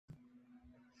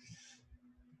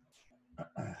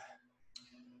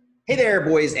Hey there,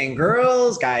 boys and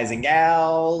girls, guys and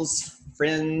gals,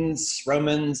 friends,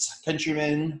 Romans,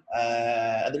 countrymen,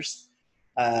 others.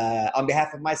 On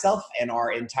behalf of myself and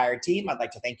our entire team, I'd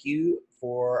like to thank you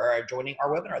for joining our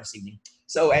webinar this evening.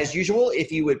 So as usual,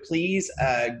 if you would please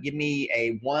give me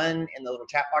a 1 in the little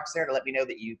chat box there to let me know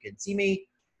that you can see me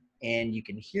and you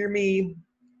can hear me.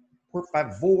 Por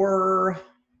favor,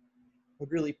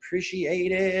 would really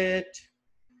appreciate it.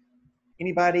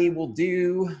 Anybody will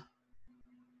do.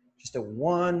 Just a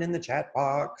 1 in the chat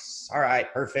box. All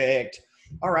right, perfect.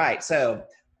 All right, so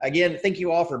again, thank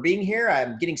you all for being here.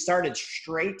 I'm getting started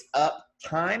straight up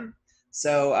time.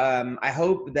 So I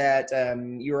hope that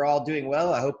you're all doing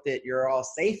well. I hope that you're all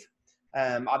safe.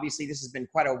 Obviously, this has been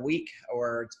quite a week,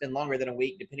 or it's been longer than a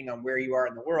week, depending on where you are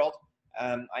in the world.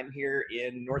 I'm here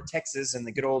in North Texas in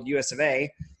the good old US of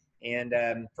A. And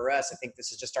for us, I think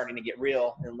this is just starting to get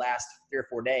real in the last 3 or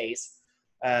 4 days.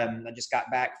 I just got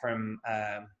back from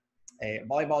a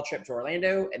volleyball trip to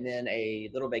Orlando and then a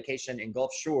little vacation in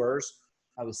Gulf Shores.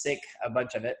 I was sick a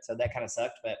bunch of it, so that kind of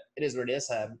sucked, but it is what it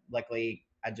is. Luckily,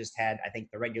 I just had, I think,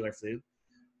 the regular flu,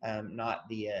 not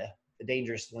the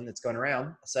dangerous one that's going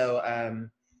around. So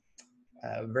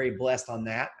very blessed on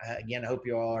that. Again, I hope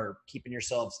you all are keeping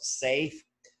yourselves safe.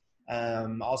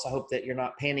 Also hope that you're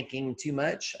not panicking too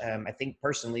much. I think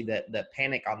personally that the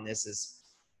panic on this is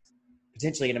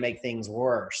potentially going to make things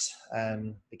worse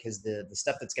because the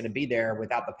stuff that's going to be there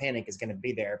without the panic is going to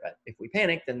be there. But if we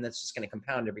panic, then that's just going to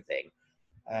compound everything.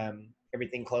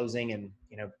 Everything closing, and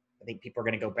I think people are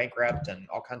going to go bankrupt and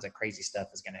all kinds of crazy stuff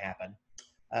is going to happen.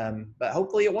 But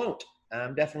hopefully it won't.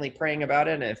 I'm definitely praying about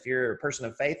it. And if you're a person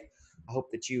of faith, I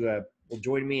hope that you will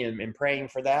join me in praying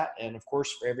for that. And of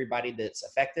course, for everybody that's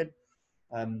affected,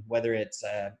 whether it's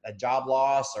a job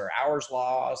loss or hours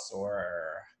loss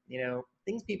or,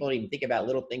 things people don't even think about,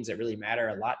 little things that really matter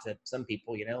a lot to some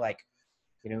people,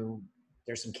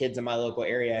 there's some kids in my local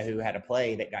area who had a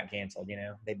play that got canceled.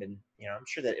 They've been, I'm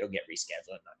sure that it'll get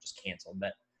rescheduled, not just canceled,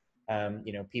 but,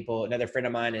 people, another friend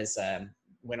of mine is,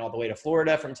 went all the way to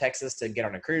Florida from Texas to get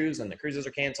on a cruise, and the cruises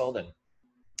are canceled and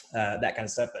that kind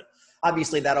of stuff. But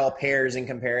obviously that all pairs in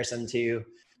comparison to,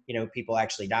 people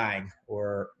actually dying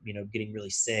or, getting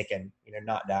really sick and,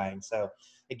 not dying. So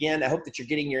again, I hope that you're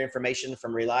getting your information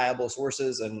from reliable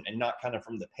sources and not kind of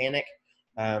from the panic.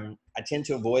 I tend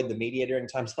to avoid the media during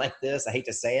times like this. I hate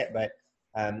to say it, but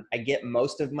I get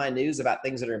most of my news about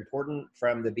things that are important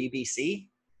from the BBC,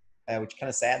 which is kind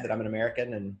of sad that I'm an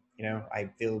American and, I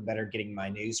feel better getting my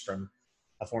news from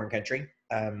a foreign country.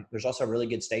 There's also a really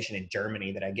good station in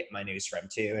Germany that I get my news from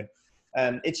too.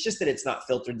 And it's just that it's not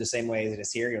filtered the same way as it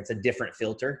is here. It's a different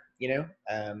filter,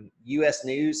 U.S.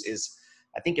 news is,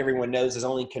 I think everyone knows, is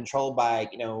only controlled by,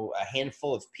 a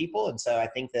handful of people. And so I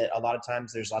think that a lot of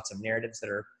times there's lots of narratives that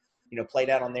are, played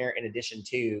out on there in addition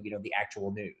to, the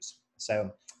actual news.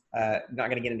 So not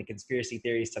going to get into conspiracy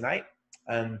theories tonight.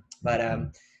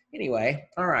 Anyway,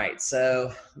 all right.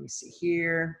 So let me see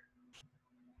here.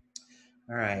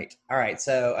 All right.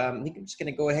 So I think I'm just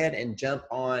going to go ahead and jump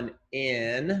on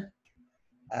in.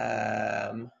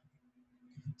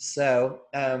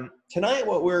 Tonight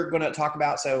what we're going to talk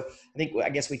about, so I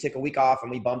guess we took a week off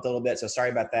and we bumped a little bit. So sorry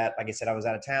about that. Like I said, I was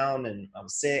out of town and I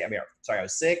was sick. I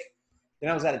was sick. Then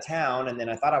I was out of town and then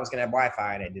I thought I was going to have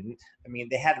Wi-Fi and I didn't. I mean,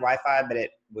 they had Wi-Fi, but it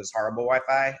was horrible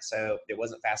Wi-Fi. So it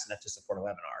wasn't fast enough to support a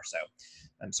webinar. So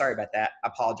I'm sorry about that. I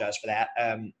apologize for that.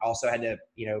 I also had to,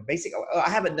 I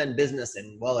haven't done business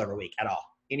in well over a week at all.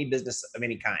 Any business of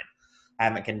any kind I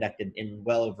haven't conducted in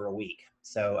well over a week.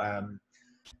 So I'm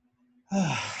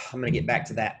going to get back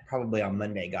to that probably on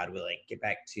Monday, God willing, get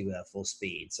back to full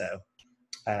speed. So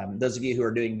those of you who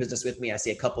are doing business with me, I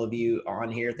see a couple of you on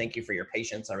here. Thank you for your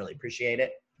patience. I really appreciate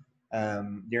it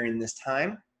during this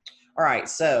time. All right.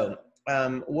 So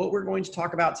what we're going to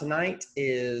talk about tonight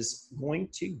is going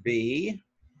to be,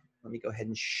 let me go ahead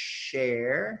and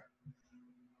share.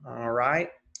 All right.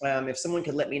 If someone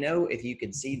could let me know if you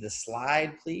could see the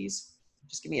slide, please.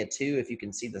 Just give me a 2 if you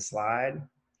can see the slide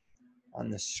on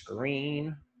the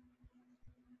screen.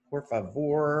 Por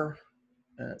favor.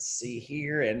 Let's see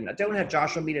here. And I don't have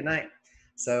Josh with me tonight,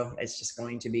 so it's just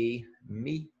going to be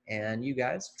me and you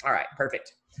guys. All right,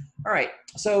 perfect. All right,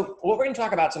 so what we're going to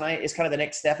talk about tonight is kind of the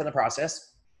next step in the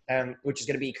process, which is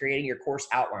going to be creating your course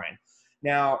outline.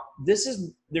 Now, there's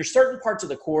certain parts of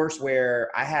the course where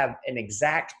I have an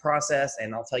exact process,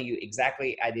 and I'll tell you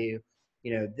exactly I do,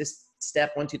 this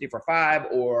step 1, 2, 3, 4, 5,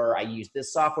 or I use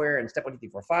this software and step 1, 2, 3,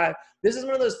 4, 5. This is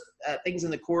one of those things in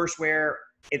the course where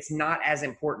it's not as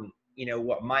important,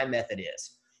 what my method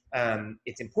is.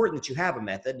 It's important that you have a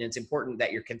method, and it's important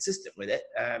that you're consistent with it.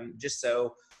 Just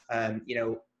so,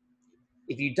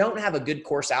 if you don't have a good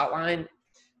course outline,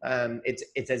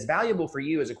 it's as valuable for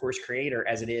you as a course creator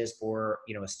as it is for,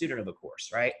 you know, a student of a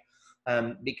course, right?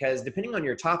 Because depending on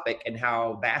your topic and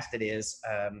how vast it is,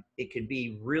 it could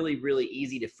be really, really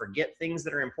easy to forget things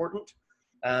that are important.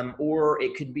 Or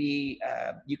it could be,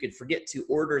 you could forget to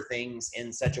order things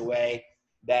in such a way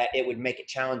that it would make it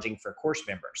challenging for course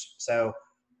members. So,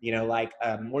 you know, like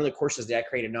one of the courses that I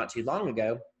created not too long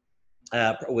ago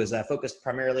was focused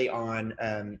primarily on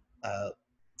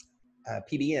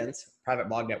PBNs, private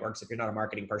blog networks. If you're not a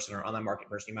marketing person or online marketing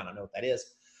person, you might not know what that is.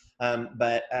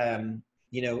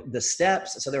 You know, the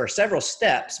steps, so there were several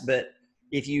steps, but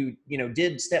if you know,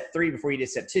 did step 3 before you did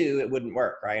step 2, it wouldn't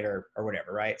work, right? Or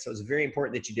whatever, right? So it's very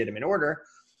important that you did them in order.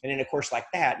 And in a course like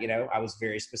that, you know, I was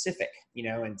very specific, you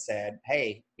know, and said,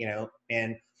 hey, you know,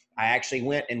 and I actually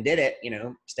went and did it, you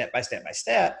know, step by step by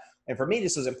step. And for me,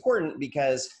 this was important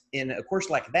because in a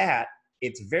course like that,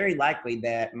 it's very likely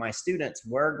that my students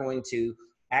were going to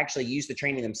actually use the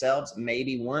training themselves,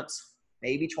 maybe once,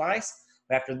 maybe twice.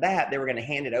 But after that, they were going to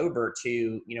hand it over to,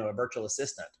 you know, a virtual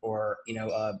assistant or, you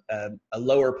know, a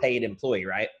lower paid employee,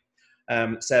 right?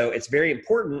 So it's very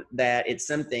important that it's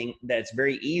something that's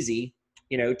very easy,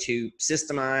 you know, to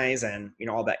systemize and, you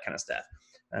know, all that kind of stuff.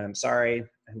 Sorry,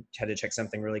 I had to check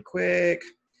something really quick.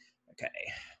 Okay,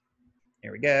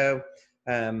 here we go.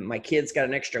 My kids got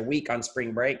an extra week on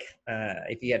spring break.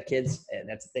 If you have kids, and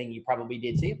that's a thing you probably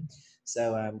did too.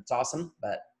 So it's awesome,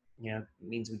 but you know, it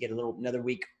means we get another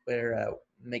week where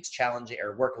makes challenging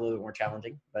or work a little bit more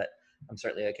challenging, but I'm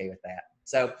certainly okay with that.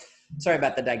 So sorry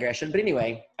about the digression, but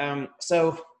anyway,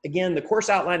 so again, the course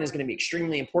outline is going to be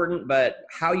extremely important, but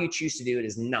how you choose to do it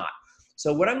is not.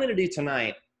 So what I'm going to do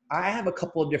tonight, I have a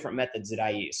couple of different methods that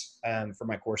I use for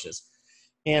my courses.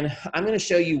 And I'm going to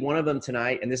show you one of them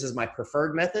tonight, and this is my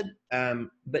preferred method,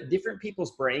 but different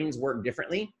people's brains work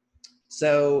differently.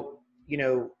 So, you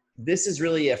know, this is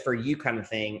really a for you kind of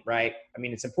thing, right? I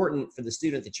mean, it's important for the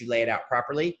student that you lay it out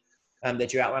properly,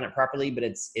 that you outline it properly, but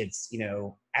it's, you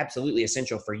know, absolutely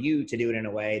essential for you to do it in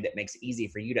a way that makes it easy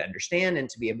for you to understand and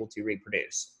to be able to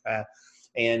reproduce.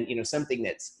 And, you know, something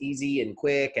that's easy and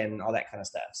quick and all that kind of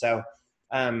stuff. So,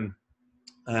 I'm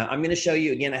going to show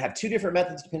you, again, I have 2 different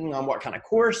methods depending on what kind of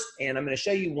course, and I'm going to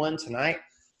show you one tonight.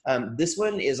 This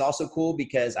one is also cool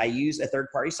because I use a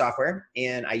third-party software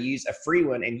and I use a free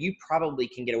one, and you probably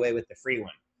can get away with the free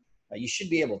one. You should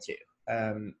be able to.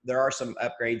 There are some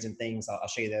upgrades and things. I'll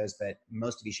show you those, but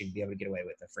most of you should be able to get away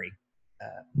with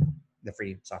the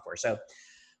free software. So,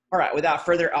 all right, without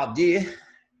further ado,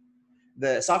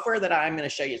 the software that I'm going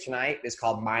to show you tonight is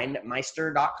called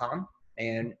mindmeister.com.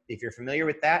 And if you're familiar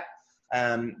with that,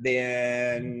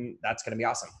 then that's going to be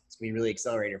awesome. It's going to be really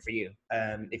accelerator for you.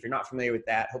 If you're not familiar with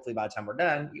that, hopefully by the time we're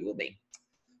done, you will be.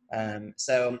 I'm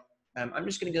just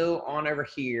going to go on over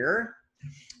here.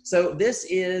 So this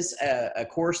is a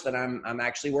course that I'm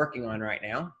actually working on right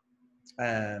now.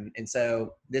 And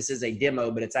so this is a demo,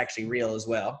 but it's actually real as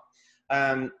well.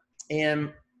 And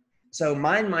so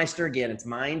MindMeister, again, it's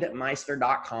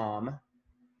mindmeister.com.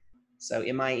 So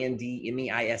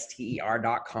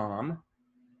MindMeister.com.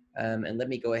 And let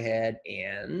me go ahead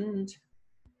and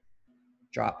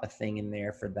drop a thing in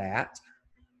there for that.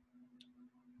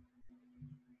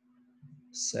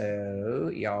 So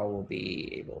y'all will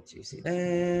be able to see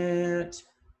that.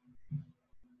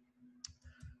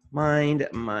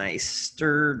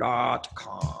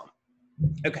 Mindmeister.com.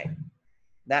 Okay,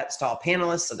 that's to all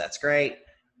panelists, so that's great.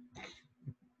 Let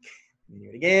me do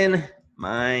it again.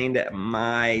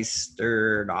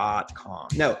 Mindmeister.com.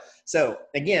 No, so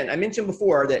again, I mentioned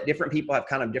before that different people have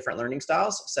kind of different learning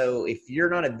styles. So if you're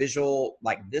not a visual,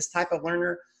 like this type of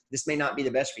learner, this may not be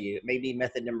the best for you. It may be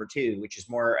method number 2, which is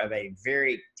more of a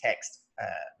very text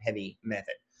heavy method.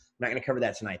 I'm not going to cover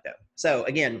that tonight though. So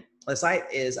again, the site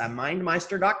is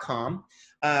mindmeister.com.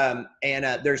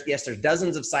 There's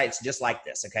dozens of sites just like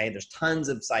this. Okay. There's tons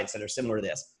of sites that are similar to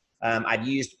this. I've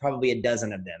used probably a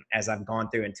dozen of them as I've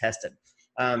gone through and tested.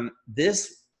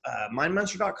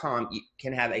 Mindmeister.com, you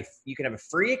can have a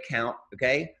free account,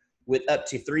 okay, with up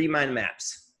to 3 mind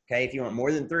maps. Okay, if you want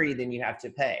more than 3, then you have to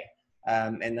pay.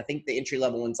 And I think the entry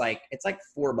level one's it's like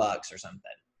 $4 or something.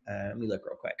 Let me look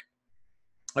real quick.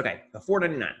 Okay,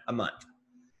 $4.99 a month.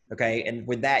 Okay, and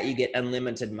with that you get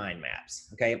unlimited mind maps.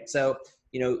 Okay, so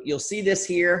you know you'll see this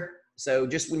here. So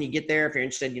just when you get there, if you're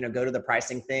interested, you know, go to the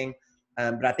pricing thing.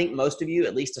 But I think most of you,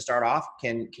 at least to start off,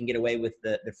 can get away with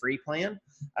the free plan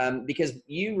because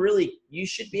you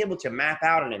should be able to map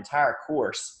out an entire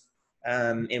course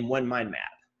in one mind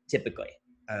map, typically.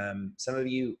 Some of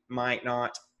you might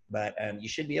not, but you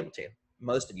should be able to.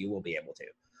 Most of you will be able to.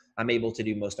 I'm able to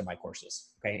do most of my courses,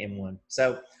 okay, in one.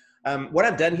 So What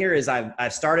I've done here is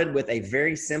I've started with a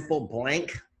very simple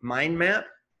blank mind map.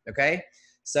 Okay.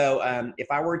 So if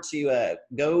I were to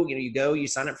go, you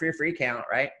sign up for your free account,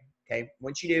 right? Okay.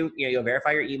 Once you do, you'll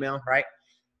verify your email, right?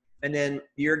 And then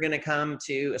you're going to come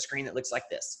to a screen that looks like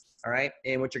this. All right.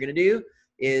 And what you're going to do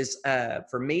is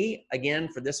for me, again,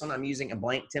 for this one, I'm using a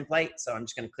blank template. So I'm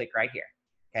just going to click right here.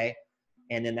 Okay.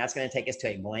 And then that's going to take us to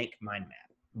a blank mind map.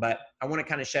 But I want to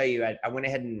kind of show you, I went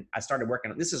ahead and I started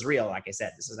working on, this is real, like I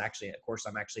said, this is actually a course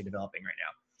I'm actually developing right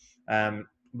now.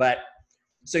 But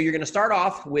so you're going to start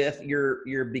off with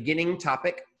your beginning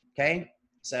topic, okay?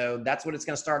 So that's what it's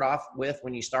going to start off with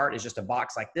when you start, is just a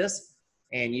box like this.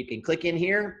 And you can click in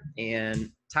here and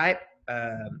type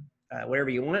whatever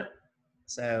you want.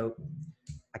 So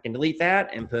I can delete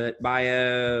that and put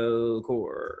bio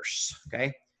course,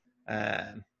 okay?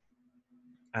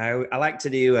 I like to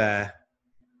do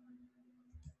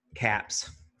caps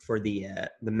for the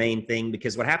main thing,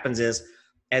 because what happens is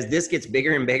as this gets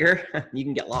bigger and bigger, you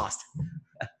can get lost.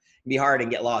 It'd be hard to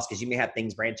get lost because you may have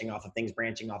things branching off of things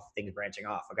branching off of things branching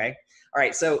off. Okay. All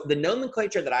right. So the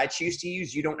nomenclature that I choose to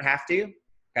use, you don't have to.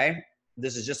 Okay.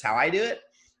 This is just how I do it.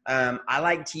 I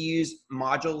like to use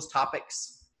modules,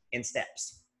 topics, and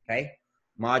steps. Okay.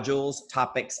 Modules,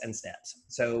 topics, and steps.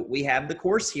 So we have the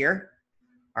course here.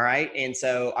 All right. And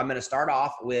so I'm going to start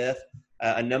off with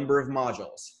a number of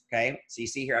modules. Okay. So you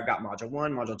see here, I've got module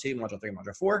 1, module 2, module 3,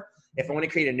 module 4. If I want to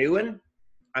create a new one,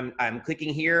 I'm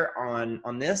clicking here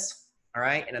on this. All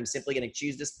right. And I'm simply going to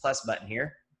choose this plus button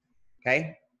here.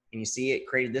 Okay. And you see it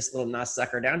created this little nice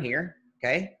sucker down here.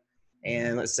 Okay.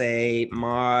 And let's say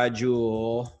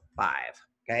module 5.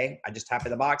 Okay. I just type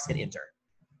in the box, hit enter.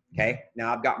 Okay.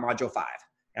 Now I've got module 5.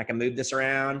 And I can move this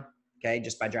around. Okay.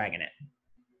 Just by dragging it.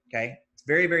 Okay. It's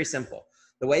very, very simple.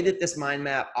 The way that this mind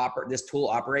map this tool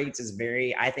operates is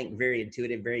very, I think, very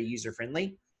intuitive, very user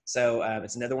friendly. So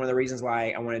it's another one of the reasons why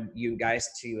I wanted you guys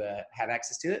to have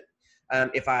access to it.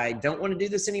 If I don't want to do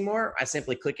this anymore, I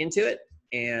simply click into it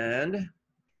and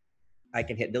I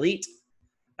can hit delete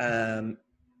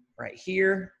right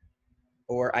here,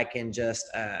 or I can just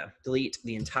delete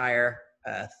the entire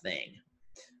thing.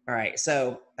 All right,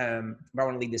 so but I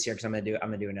want to leave this here because I'm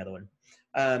gonna do another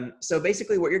one. So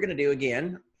basically, what you're gonna do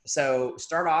again. So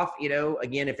start off,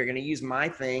 again, if you're going to use my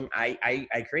thing,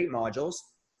 I create modules.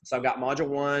 So I've got module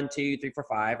 1, 2, 3, 4,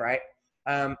 5, right?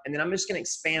 And then I'm just going to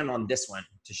expand on this one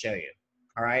to show you.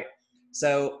 All right.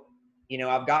 So,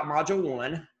 I've got module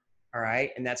 1. All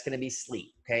right. And that's going to be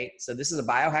sleep. Okay. So this is a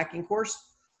biohacking course.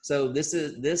 So this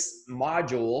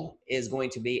module is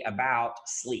going to be about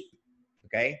sleep.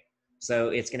 Okay. So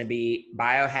it's going to be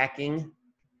biohacking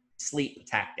sleep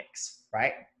tactics,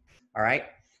 right? All right.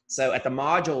 So at the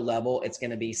module level, it's going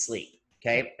to be sleep.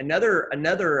 Okay. Another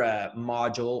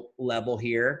module level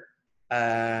here.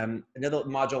 Another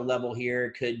module level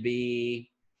here could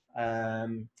be, wow,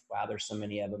 there's so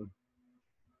many of them.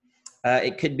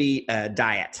 It could be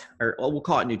diet, or we'll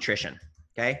call it nutrition.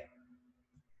 Okay.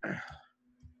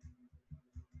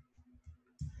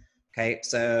 Okay.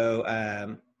 So,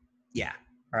 yeah.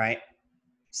 All right.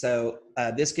 So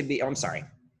this could be, oh, I'm sorry.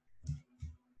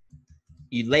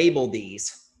 You label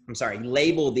these.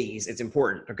 Label these. It's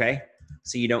important, okay?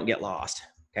 So you don't get lost,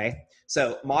 okay?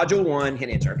 So module 1, hit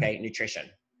enter, okay? Nutrition,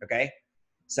 okay?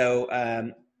 So,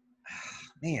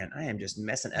 man, I am just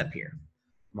messing up here.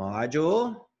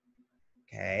 Module,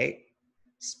 okay,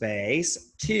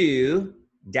 space 2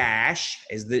 dash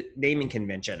is the naming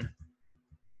convention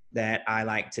that I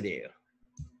like to do.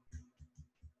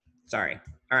 Sorry.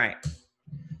 All right.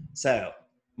 So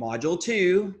module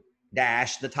 2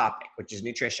 dash the topic, which is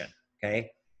nutrition,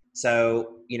 okay?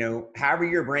 So, however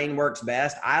your brain works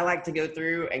best, I like to go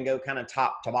through and go kind of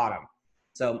top to bottom.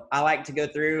 So I like to go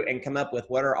through and come up with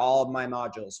what are all of my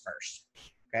modules first,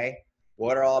 okay?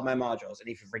 What are all of my modules? And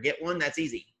if you forget one, that's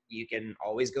easy. You can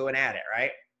always go and add it,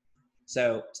 right?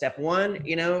 So step 1,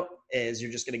 is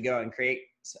you're just going to go and create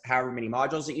however many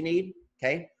modules that you need,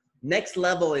 okay? Next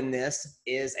level in this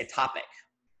is a topic,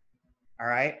 all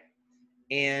right?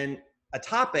 And a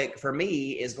topic for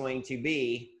me is going to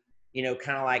be,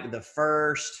 kind of like the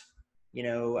first,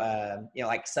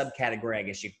 like subcategory, I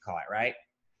guess you could call it, right?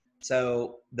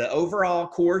 So the overall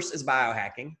course is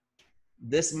biohacking.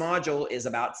 This module is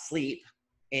about sleep.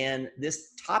 And this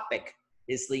topic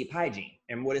is sleep hygiene.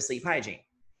 And what is sleep hygiene?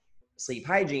 Sleep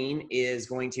hygiene is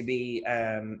going to be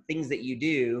things that you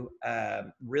do.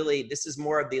 Really, this is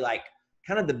more of the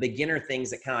kind of the beginner things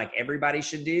that kind of like everybody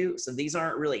should do. So these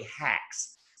aren't really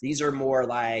hacks. These are more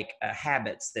like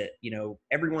habits that,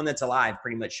 everyone that's alive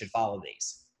pretty much should follow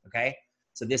these. Okay.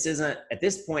 So this isn't, at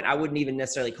this point, I wouldn't even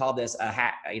necessarily call this a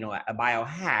hack, a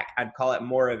biohack. I'd call it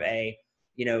more of a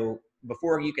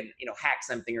before you can, hack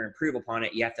something or improve upon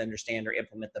it, you have to understand or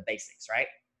implement the basics, right?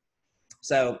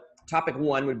 So topic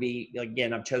one would be,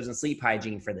 again, I've chosen sleep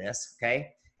hygiene for this, okay?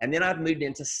 And then I've moved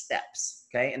into steps,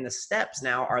 okay? And the steps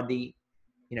now are the,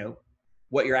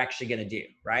 what you're actually gonna do,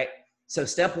 right? So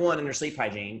step one under sleep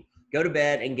hygiene, go to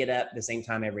bed and get up the same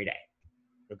time every day,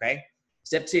 okay?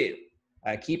 Step two,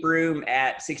 keep room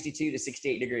at 62 to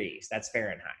 68 degrees. That's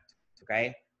Fahrenheit,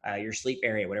 okay? Your sleep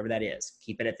area, whatever that is,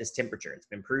 keep it at this temperature. It's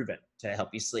been proven to help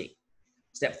you sleep.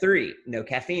 Step three, no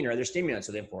caffeine or other stimulants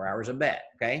within 4 hours of bed,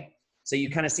 okay? So you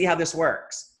kind of see how this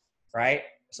works, right?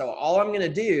 So all I'm gonna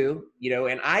do,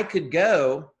 and I could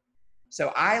go,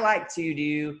 so I like to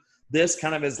do this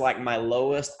kind of as like my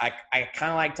lowest. I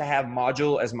kind of like to have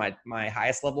module as my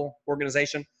highest level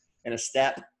organization and a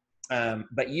step.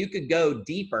 But you could go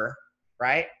deeper,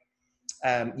 right?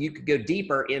 You could go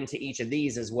deeper into each of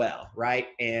these as well, right?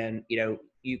 And,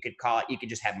 you could call it, you could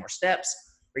just have more steps,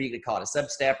 or you could call it a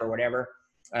sub-step or whatever.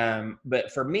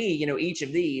 But for me, each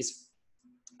of these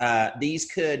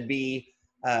could be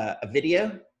a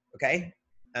video, okay?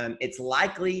 It's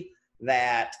likely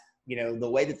that, the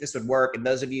way that this would work, and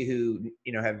those of you who,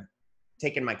 have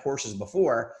taken my courses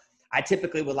before, I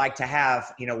typically would like to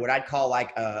have, what I'd call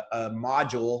like a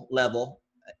module level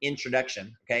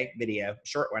introduction, okay, video,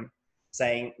 short one,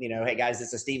 saying, hey guys,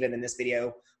 this is Steven. In this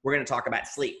video, we're going to talk about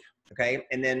sleep, okay?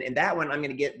 And then in that one, I'm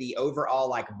going to get the overall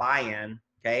like buy-in,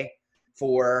 okay,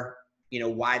 for,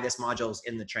 why this module is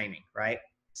in the training, right?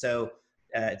 So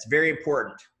it's very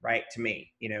important, right, to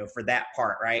me, for that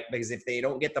part, right? Because if they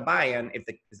don't get the buy-in, if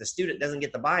the student doesn't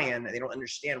get the buy-in, they don't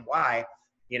understand why,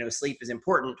 sleep is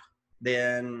important,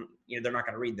 then, they're not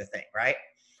going to read the thing, right?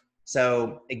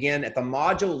 So again, at the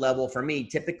module level for me,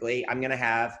 typically I'm going to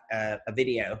have a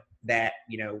video that,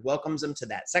 welcomes them to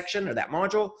that section or that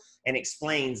module and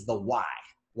explains the why.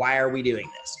 Why are we doing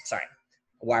this? Sorry.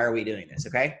 Why are we doing this?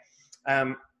 Okay.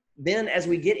 Then as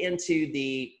we get into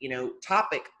the,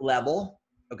 topic level,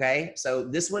 okay, so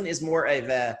this one is more of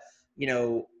a,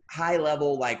 high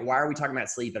level, like, why are we talking about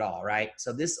sleep at all, right?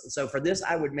 So for this,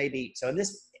 I would so in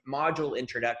this module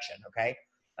introduction, okay,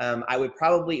 it would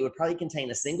probably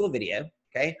contain a single video,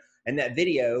 okay, and that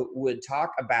video would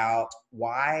talk about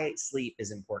why sleep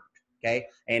is important, okay,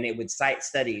 and it would cite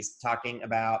studies talking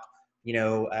about,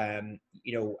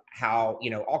 how,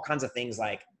 all kinds of things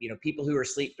like, people who are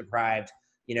sleep deprived,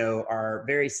 are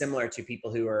very similar to people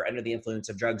who are under the influence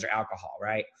of drugs or alcohol,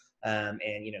 right? And,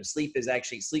 sleep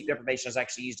deprivation is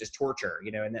actually used as torture,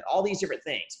 and then all these different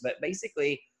things. But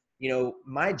basically,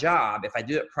 my job, if I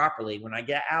do it properly, when I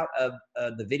get out of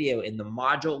the video in the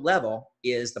module level,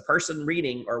 is the person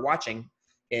reading or watching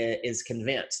is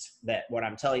convinced that what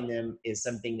I'm telling them is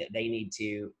something that they need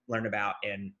to learn about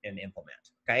and implement,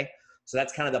 okay? So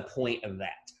that's kind of the point of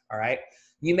that, all right?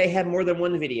 You may have more than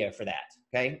one video for that,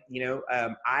 okay?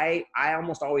 I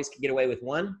almost always can get away with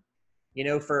one,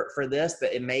 for this,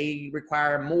 but it may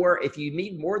require more. If you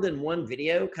need more than one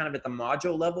video kind of at the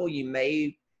module level, you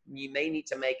may need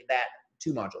to make that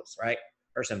 2 modules, right?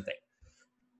 Or something.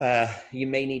 You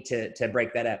may need to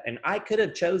break that up. And I could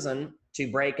have chosen to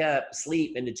break up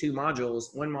sleep into 2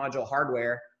 modules, 1 module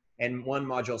hardware and 1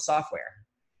 module software.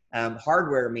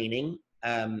 Hardware meaning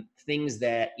things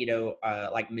that,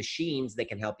 like machines that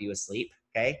can help you with sleep,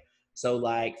 okay? So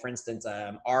like, for instance,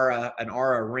 an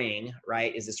Aura ring,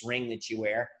 right, is this ring that you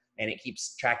wear and it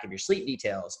keeps track of your sleep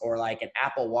details, or like an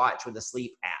Apple Watch with a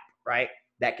sleep app, right?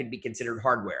 That could be considered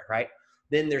hardware, right?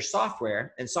 Then there's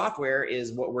software, and software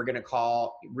is what we're going to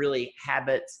call really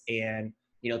habits and,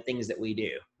 things that we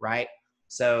do, right?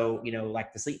 So,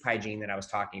 like the sleep hygiene that I was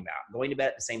talking about, going to bed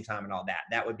at the same time and all that,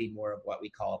 that would be more of what we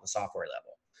call the software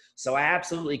level. So I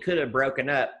absolutely could have broken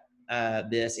up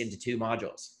this into 2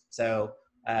 modules. So,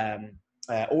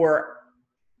 for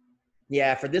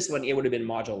this one, it would have been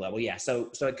module level. Yeah.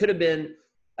 So it could have been,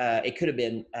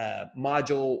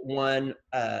 module 1,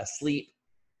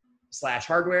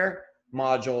 sleep/hardware,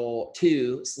 module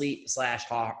 2,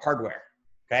 sleep/hardware.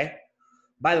 Okay.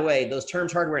 By the way, those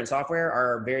terms hardware and software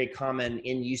are very common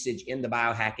in usage in the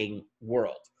biohacking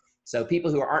world. So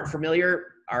people who aren't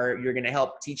familiar, you're going to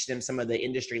help teach them some of the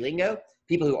industry lingo.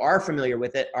 People who are familiar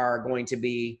with it are going to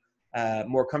be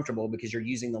more comfortable because you're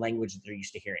using the language that they're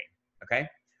used to hearing. Okay.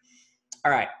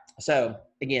 All right. So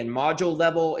again, module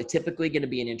level is typically going to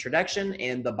be an introduction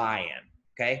and the buy-in.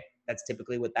 Okay. That's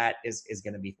typically what that is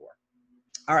going to be for.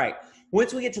 All right.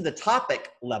 Once we get to the topic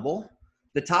level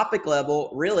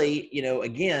really,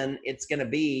 again, it's going to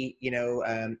be,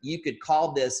 you could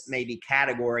call this maybe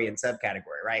category and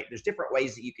subcategory, right? There's different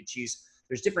ways that you could choose.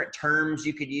 There's different terms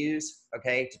you could use,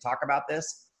 okay, to talk about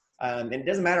this. And it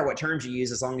doesn't matter what terms you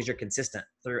use as long as you're consistent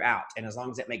throughout and as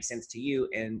long as it makes sense to you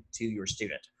and to your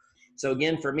student. So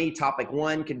again, for me, topic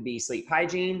 1 could be sleep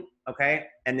hygiene, okay?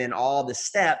 And then all the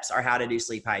steps are how to do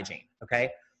sleep hygiene,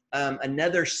 okay?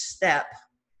 Another step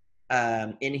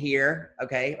in here,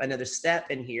 okay? Another step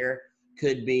in here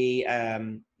could be,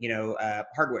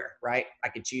 hardware, right? I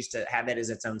could choose to have that as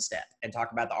its own step and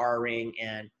talk about the Aura Ring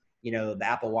and, the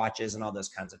Apple Watches and all those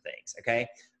kinds of things, okay?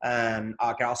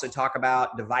 I can also talk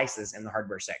about devices in the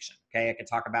hardware section, okay? I can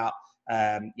talk about,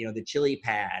 the chili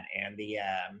pad and the,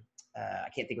 I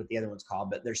can't think what the other one's called,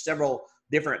 but there's several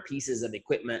different pieces of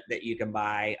equipment that you can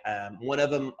buy. One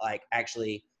of them,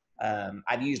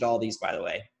 I've used all these, by the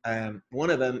way. One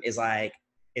of them is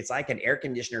it's like an air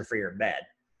conditioner for your bed.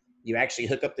 You actually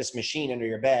hook up this machine under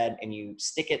your bed and you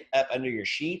stick it up under your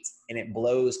sheets and it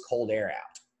blows cold air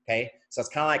out. Okay. So it's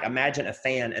kind of like, imagine a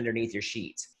fan underneath your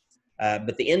sheets.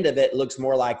 But the end of it looks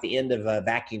more like the end of a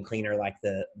vacuum cleaner, like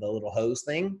the little hose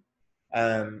thing,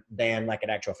 than like an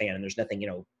actual fan. And there's nothing,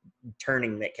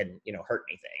 turning that can, hurt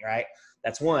anything. Right.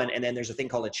 That's one. And then there's a thing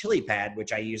called a chili pad,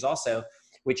 which I use also,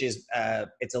 which is,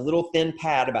 it's a little thin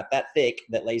pad about that thick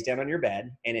that lays down on your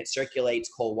bed and it circulates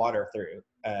cold water through,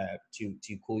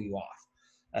 to cool you off.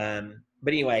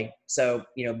 But anyway, so,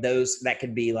 that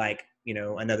could be like,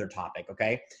 another topic.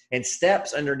 Okay. And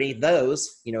steps underneath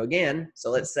those, again,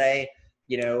 so let's say,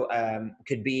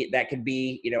 could be, I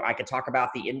could talk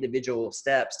about the individual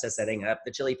steps to setting up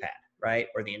the chili pad, right?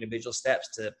 Or the individual steps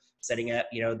to setting up,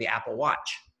 the Apple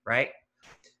Watch, right?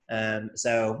 That's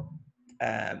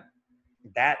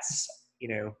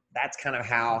kind of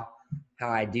how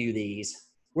I do these.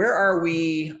 Where are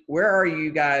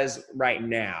you guys right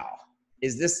now?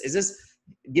 Is this,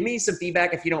 give me some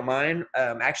feedback if you don't mind.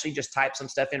 Actually just type some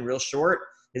stuff in real short.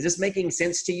 Is this making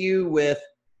sense to you with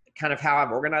kind of how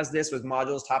I've organized this with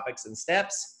modules, topics, and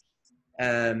steps?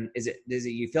 Does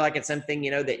you feel like it's something,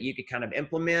 that you could kind of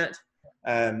implement?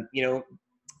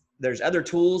 There's other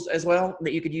tools as well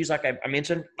that you could use. Like I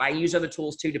mentioned, I use other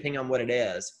tools too, depending on what it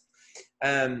is.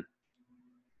 And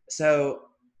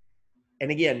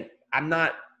again, I'm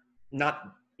not,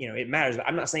 it matters, but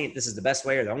I'm not saying that this is the best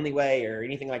way or the only way or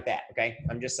anything like that. Okay.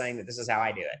 I'm just saying that this is how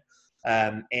I do it.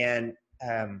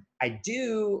 I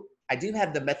do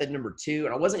have the method number 2,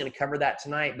 and I wasn't going to cover that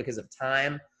tonight because of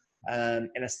time.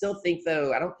 And I still think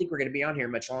though, I don't think we're going to be on here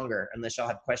much longer unless y'all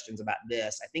have questions about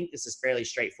this. I think this is fairly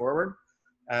straightforward.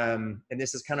 And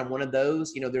this is kind of one of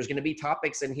those, there's going to be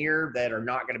topics in here that are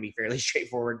not going to be fairly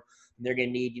straightforward. They're going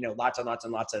to need, lots and lots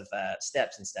and lots of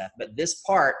steps and stuff. But this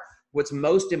part, what's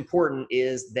most important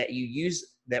is that you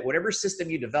use that whatever system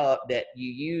you develop that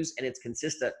you use and it's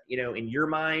consistent, in your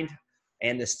mind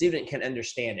and the student can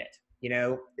understand it.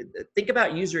 Think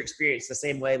about user experience the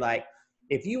same way. Like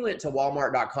if you went to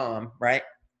Walmart.com, right?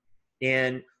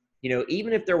 And,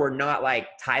 even if there were not like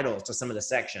titles to some of the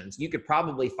sections, you could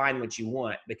probably find what you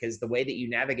want because the way that you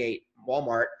navigate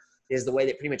Walmart is the way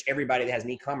that pretty much everybody that has an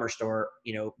e-commerce store,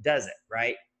 does it,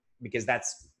 right? Because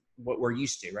that's what we're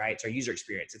used to, right? It's our user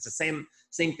experience. It's the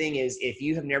same thing as if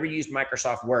you have never used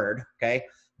Microsoft Word, okay,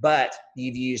 but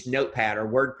you've used Notepad or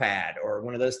WordPad or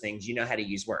one of those things, you know how to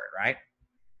use Word, right?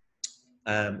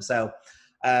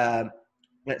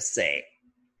 Let's see.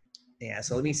 Yeah,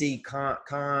 so let me see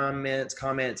comments.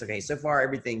 Okay, so far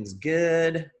everything's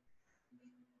good.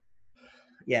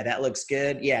 Yeah, that looks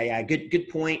good. Yeah, good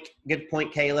point. Good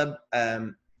point, Caleb.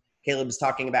 Caleb's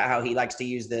talking about how he likes to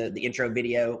use the intro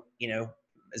video,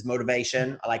 as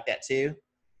motivation. I like that too.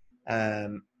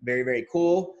 Very, very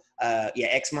cool.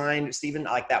 Yeah, Xmind, Stephen,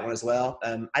 I like that one as well.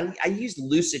 I used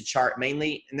Lucid Chart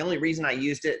mainly, and the only reason I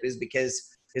used it is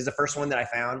because it's the first one that I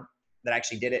found that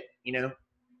actually did it,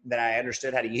 that I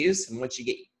understood how to use. And once you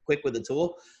get quick with the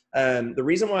tool, the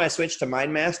reason why I switched to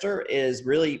MindMaster is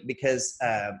really because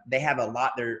they have a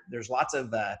lot. There's lots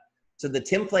of so the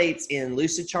templates in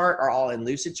Lucid Chart are all in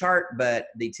Lucid Chart, but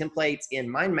the templates in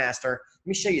MindMaster, let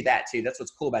me show you that too. That's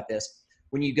what's cool about this.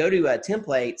 When you go to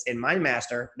templates in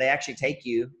MindMaster, they actually take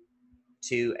you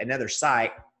to another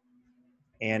site,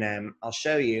 and I'll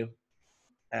show you.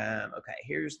 Okay,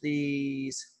 here's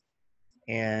these.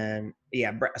 And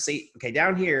yeah, see, okay,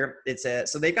 down here,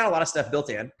 so they've got a lot of stuff built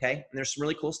in, okay? And there's some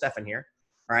really cool stuff in here,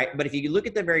 all right? But if you look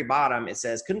at the very bottom, it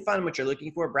says, couldn't find what you're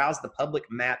looking for, browse the public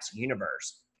maps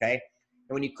universe, okay?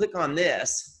 And when you click on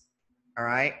this, all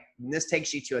right, and this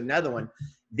takes you to another one.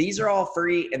 These are all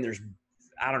free, and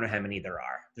I don't know how many there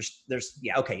are.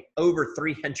 Yeah, okay, over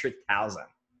 300,000,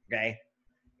 okay?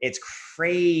 It's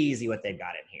crazy what they've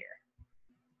got in here.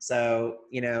 So,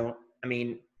 I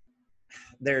mean,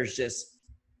 there's just,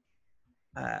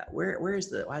 why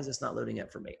is this not loading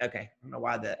up for me? Okay, I don't know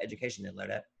why the education didn't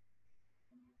load up.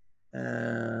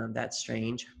 That's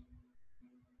strange.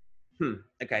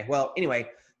 Okay. Well, anyway,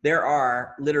 there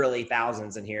are literally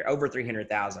thousands in here, over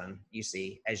 300,000 you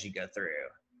see as you go through.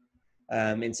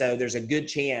 And so there's a good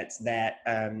chance that,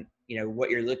 you know, what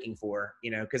you're looking for, you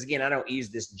know, because again, I don't use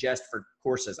this just for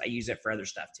courses. I use it for other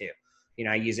stuff too. You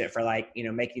know, I use it for like, you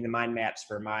know, making the mind maps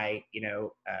for my, you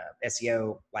know,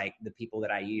 SEO, like the people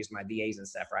that I use, my VAs and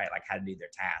stuff, right? Like how to do their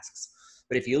tasks.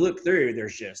 But if you look through,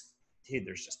 there's just, dude,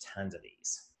 there's just tons of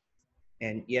these.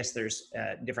 And yes, there's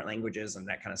different languages and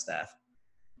that kind of stuff.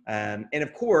 And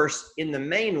of course, in the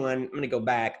main one, I'm going to go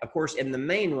back. Of course, in the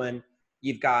main one,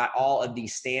 you've got all of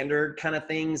these standard kind of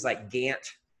things like Gantt,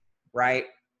 right?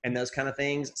 And those kind of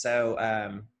things. So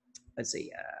let's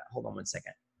see. Hold on one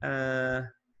second.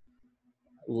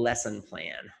 Lesson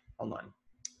plan. Hold on.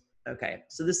 Okay.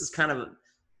 So this is kind of a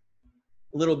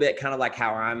little bit kind of like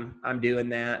how I'm doing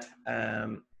that.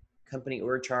 Company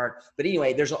org chart. But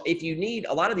anyway, if you need,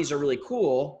 a lot of these are really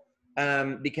cool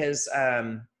because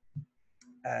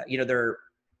you know, they're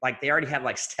like, they already have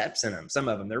like steps in them. Some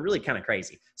of them, they're really kind of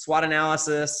crazy. SWOT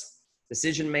analysis,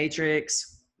 decision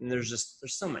matrix, and there's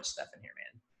so much stuff in here,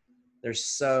 man. There's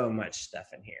so much stuff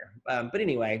in here. But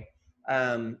anyway,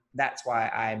 that's why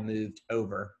I moved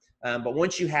over. But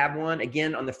once you have one,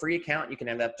 again, on the free account, you can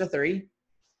have up to 3.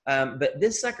 But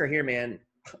this sucker here, man,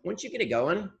 once you get it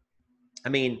going, I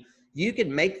mean, you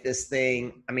can make this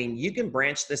thing, I mean, you can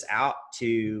branch this out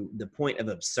to the point of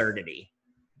absurdity.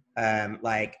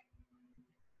 Like,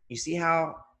 you see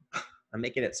how I'm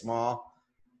making it small?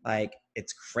 Like,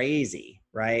 it's crazy,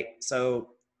 right? So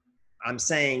I'm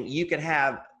saying you could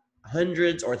have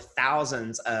hundreds or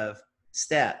thousands of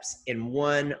steps in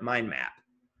one mind map.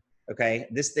 Okay,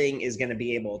 this thing is going to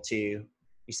be able to,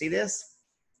 you see this?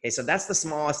 Okay, so that's the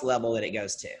smallest level that it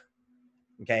goes to.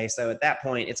 Okay, so at that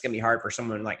point, it's going to be hard for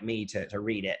someone like me to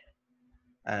read it.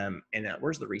 And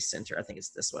where's the recenter? I think it's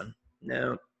this one.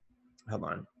 No, hold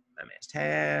on. I manage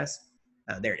task.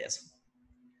 There it is.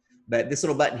 But this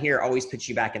little button here always puts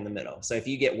you back in the middle. So if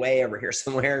you get way over here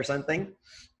somewhere or something,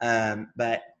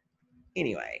 but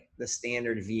anyway, the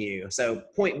standard view. So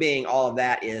point being, all of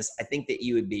that is, I think that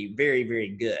you would be very,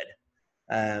 very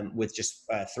good with just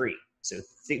 3. So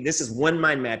this is one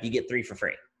mind map. You get 3 for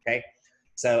free. Okay.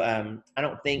 So I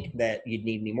don't think that you'd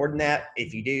need any more than that.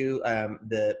 If you do,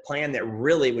 the plan that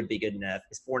really would be good enough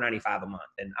is $4.95 a month.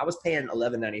 And I was paying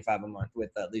 $11.95 a month with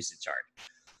Lucid Chart.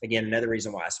 Again, another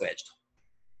reason why I switched.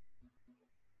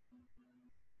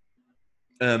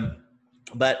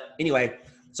 But anyway,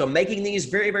 so making these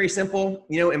very, very simple,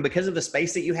 you know, and because of the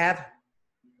space that you have,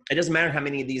 it doesn't matter how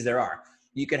many of these there are.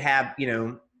 You could have, you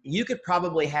know, you could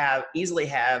probably easily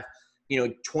have, you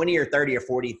know, 20 or 30 or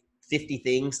 40, 50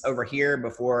 things over here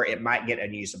before it might get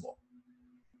unusable.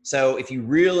 So if you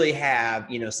really have,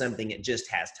 you know, something that just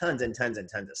has tons and tons and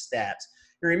tons of steps,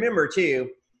 and remember too,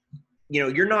 you know,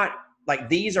 you're not like,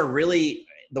 these are really,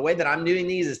 the way that I'm doing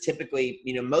these is typically,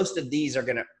 you know, most of these are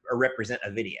going to represent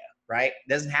a video, right? It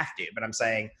doesn't have to, but I'm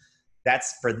saying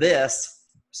that's for this.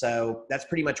 So that's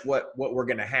pretty much what we're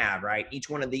going to have, right? Each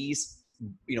one of these,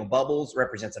 you know, bubbles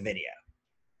represents a video,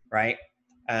 right?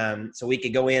 So we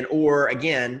could go in, or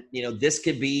again, you know, this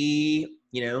could be,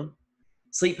 you know,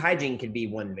 sleep hygiene could be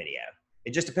one video.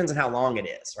 It just depends on how long it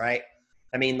is, right?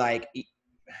 I mean, like,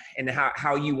 and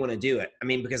how you want to do it. I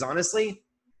mean, because honestly,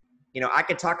 you know, I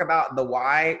could talk about the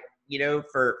why, you know,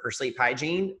 for sleep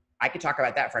hygiene. I could talk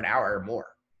about that for an hour or more,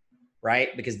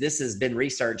 right? Because this has been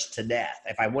researched to death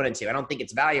if I wanted to. I don't think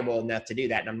it's valuable enough to do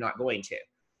that, and I'm not going to.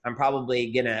 I'm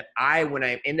probably gonna, when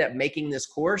I end up making this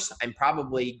course, I'm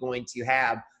probably going to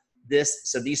have this.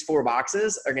 So these 4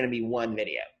 boxes are gonna be one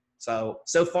video. So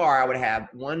far I would have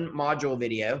one module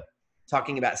video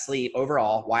talking about sleep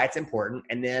overall, why it's important,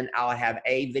 and then I'll have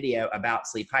a video about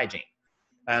sleep hygiene.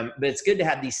 But it's good to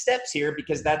have these steps here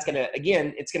because that's gonna,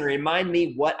 again, it's gonna remind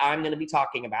me what I'm gonna be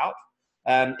talking about.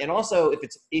 And also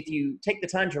if you take the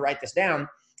time to write this down,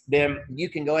 then you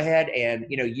can go ahead and,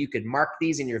 you know, you could mark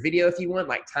these in your video if you want,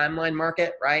 like timeline mark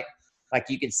it, right? Like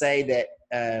you could say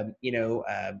that, you know,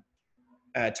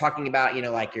 talking about, you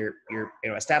know, like you're, you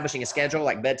know, establishing a schedule,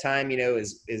 like bedtime, you know,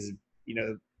 is, you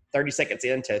know, 30 seconds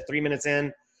in to 3 minutes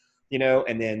in, you know,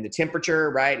 and then the temperature,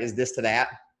 right, is this to that.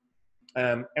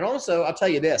 And also I'll tell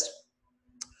you this,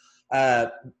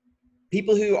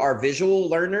 people who are visual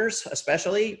learners,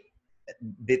 especially,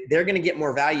 they're going to get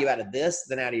more value out of this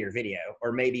than out of your video,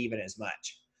 or maybe even as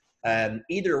much.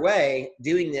 Either way,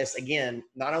 doing this again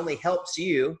not only helps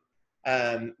you,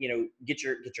 you know, get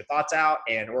your thoughts out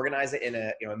and organize it in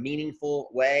a, you know, a meaningful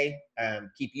way,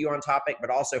 keep you on topic, but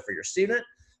also for your student.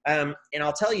 And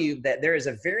I'll tell you that there is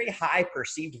a very high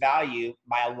perceived value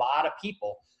by a lot of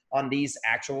people on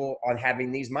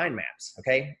having these mind maps.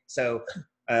 Okay. So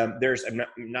there's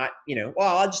not,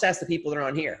 well, I'll just ask the people that are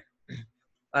on here.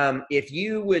 If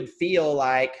you would feel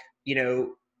like,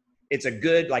 it's a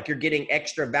good, like you're getting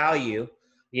extra value,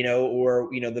 or,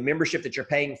 the membership that you're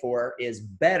paying for is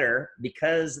better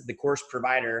because the course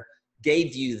provider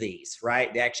gave you these,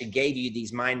 right? They actually gave you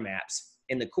these mind maps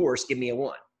in the course. Give me a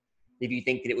 1. If you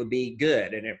think that it would be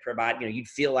good and it provide, you'd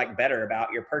feel like better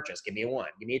about your purchase, give me a 1.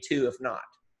 Give me a 2 if not.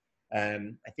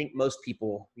 I think most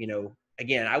people,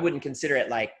 again, I wouldn't consider it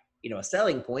like, a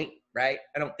selling point, right?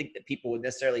 I don't think that people would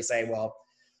necessarily say, well,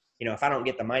 if I don't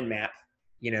get the mind map,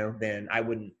 then I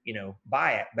wouldn't,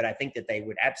 buy it. But I think that they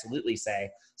would absolutely say,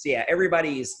 so yeah,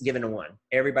 everybody's given a 1.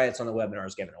 Everybody that's on the webinar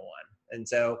is given a 1. And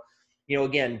so,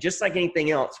 again, just like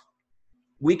anything else,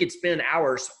 we could spend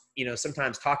hours,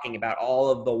 sometimes talking about all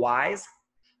of the whys.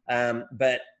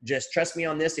 But just trust me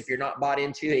on this, if you're not bought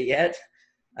into it yet,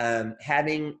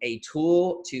 having a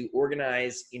tool to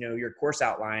organize, your course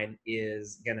outline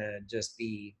is going to just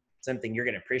be something you're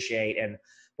going to appreciate. And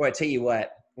boy, I tell you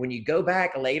what, when you go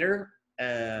back later,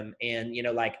 and,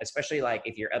 like, especially like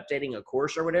if you're updating a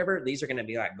course or whatever, these are going to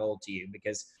be like gold to you,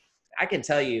 because I can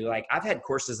tell you, like, I've had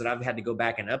courses that I've had to go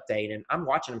back and update, and I'm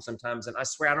watching them sometimes, and I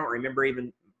swear I don't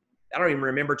even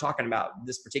remember talking about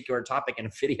this particular topic in a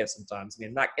video sometimes. I mean,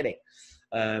 I'm not kidding.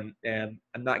 And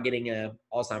I'm not getting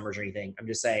Alzheimer's or anything. I'm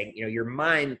just saying, your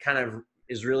mind kind of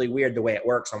is really weird the way it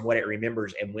works on what it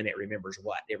remembers and when it remembers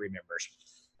what it remembers.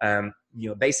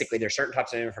 Basically there's certain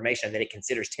types of information that it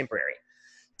considers temporary.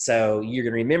 So you're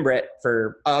going to remember it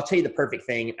I'll tell you the perfect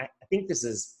thing. I think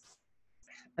it's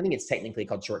technically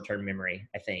called short-term memory,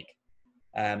 I think.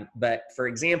 But for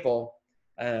example,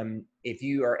 if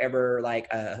you are ever like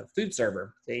a food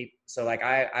server, so like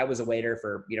I was a waiter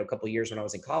for, a couple of years when I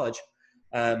was in college.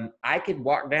 I could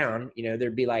walk down,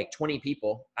 there'd be like 20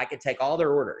 people. I could take all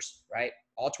their orders, right?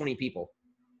 All 20 people,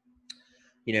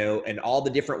 and all the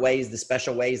different ways, the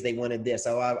special ways they wanted this.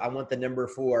 Oh, I want the number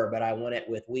 4, but I want it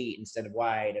with wheat instead of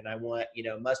white. And I want,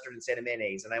 mustard instead of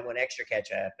mayonnaise, and I want extra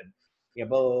ketchup, and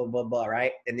blah, blah, blah, blah,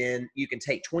 right? And then you can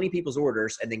take 20 people's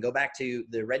orders and then go back to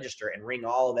the register and ring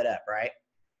all of it up, right?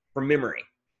 From memory.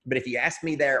 But if you ask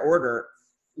me their order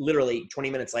literally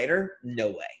 20 minutes later, no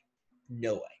way.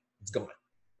 It's gone.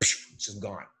 It's just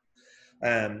gone.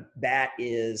 That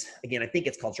is, again, I think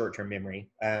it's called short-term memory.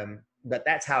 But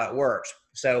that's how it works.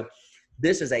 So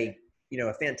this is a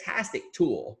fantastic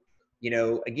tool,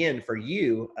 again, for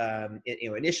you,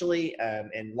 initially,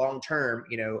 and long-term,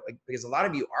 because a lot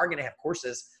of you are going to have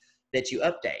courses that you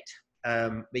update,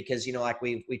 because, like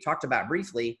we talked about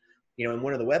briefly, in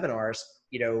one of the webinars,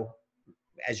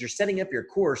 as you're setting up your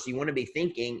course, you want to be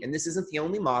thinking, and this isn't the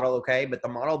only model, okay, but the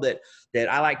model that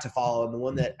I like to follow, and the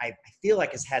one that I feel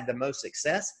like has had the most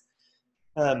success,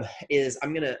 is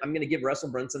I'm gonna give Russell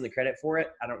Brunson the credit for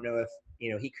it. I don't know if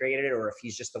he created it or if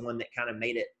he's just the one that kind of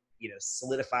made it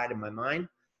solidified in my mind.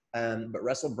 But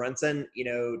Russell Brunson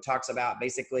talks about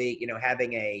basically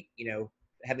having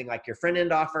like your front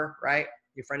end offer, right?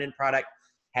 Your front end product,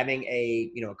 having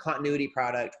a continuity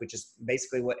product, which is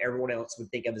basically what everyone else would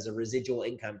think of as a residual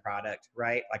income product,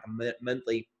 right? Like a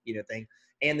monthly thing,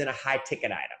 and then a high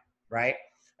ticket item, right?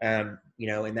 And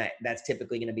that's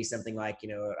typically going to be something like,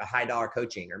 a high dollar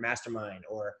coaching or mastermind,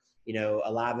 or,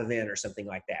 a live event or something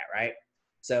like that. Right.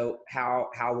 So how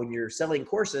when you're selling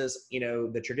courses,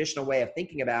 the traditional way of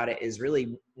thinking about it is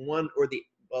really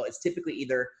it's typically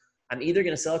I'm either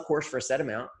going to sell a course for a set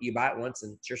amount, you buy it once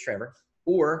and it's yours forever,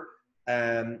 or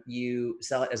you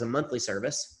sell it as a monthly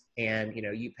service and,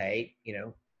 you pay,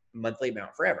 monthly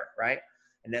amount forever. Right.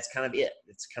 And that's kind of it.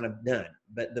 It's kind of done.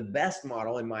 But the best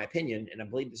model, in my opinion, and I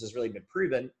believe this has really been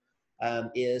proven,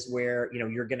 is where,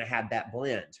 you're going to have that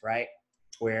blend, right?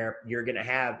 Where you're going to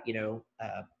have,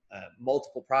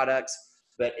 multiple products,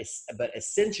 but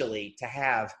essentially to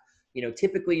have,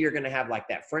 typically you're going to have like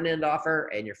that front end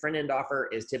offer, and your front end offer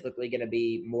is typically going to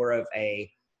be more of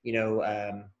a,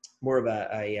 more of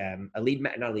a lead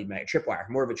mag, not a lead mag, tripwire,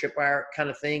 more of a tripwire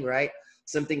kind of thing, right?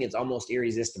 Something that's almost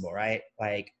irresistible, right?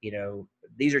 Like,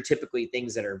 these are typically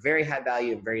things that are very high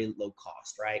value and very low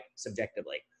cost, right?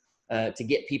 Subjectively, to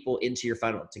get people into your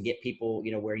funnel, to get people,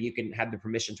 where you can have the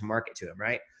permission to market to them,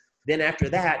 right? Then after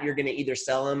that, you're going to either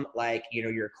sell them like,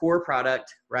 your core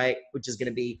product, right? Which is going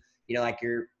to be, like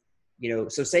your,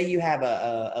 so say you have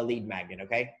a lead magnet,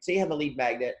 okay? So you have a lead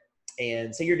magnet,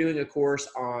 and say you're doing a course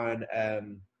on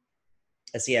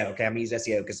SEO, okay? I'm going to use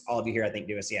SEO because all of you here, I think,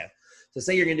 do SEO. So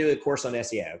say you're going to do a course on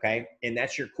SEO, okay? And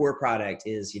that's your core product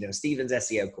is, Steven's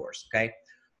SEO course, okay?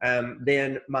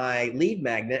 Then my lead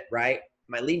magnet, right?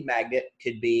 My lead magnet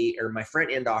could be, or my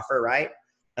front end offer, right?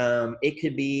 It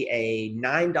could be a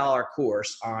 $9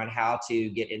 course on how to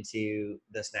get into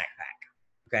the snack pack,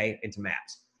 okay, into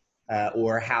maps,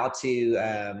 or how to,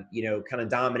 kind of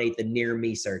dominate the near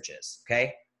me searches,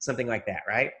 okay, something like that,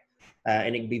 right?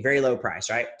 And it can be very low price,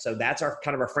 right? So that's our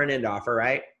kind of our front end offer,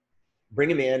 right? Bring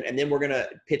them in, and then we're going to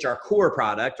pitch our core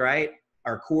product, right?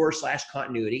 Our core /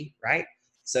 continuity, right?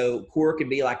 So core could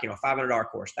be like, $500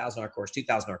 course, $1,000 course,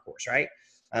 $2,000 course, right?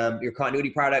 Your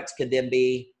continuity products could then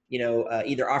be,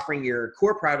 either offering your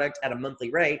core product at a monthly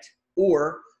rate,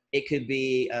 or it could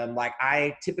be like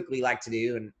I typically like to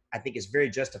do, and I think it's very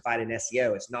justified in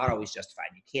SEO. It's not always justified.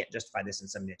 You can't justify this in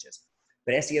some niches.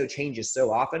 But SEO changes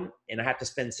so often, and I have to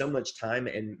spend so much time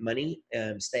and money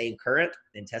staying current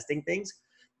and testing things,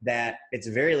 that it's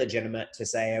very legitimate to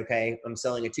say, okay, I'm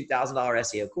selling a $2,000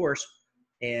 SEO course,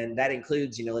 and that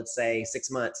includes, let's say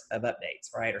 6 months of updates,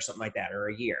 right? Or something like that, or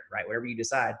a year, right? Whatever you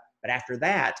decide. But after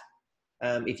that,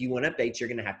 if you want updates, you're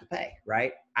going to have to pay,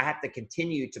 right? I have to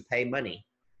continue to pay money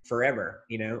forever,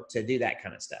 to do that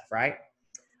kind of stuff, right?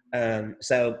 And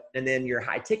then your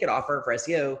high ticket offer for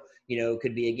SEO,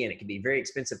 could be, again, it could be very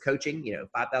expensive coaching,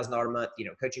 $5,000 a month,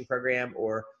 coaching program,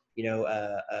 or,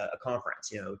 a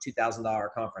conference, $2,000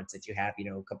 conference that you have,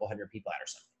 a couple hundred people at or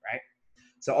something, right?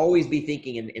 So always be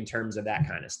thinking in terms of that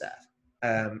kind of stuff.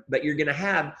 But you're going to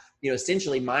have,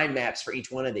 essentially mind maps for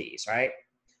each one of these, right?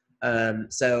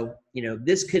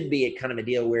 This could be a kind of a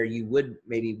deal where you would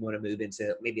maybe want to move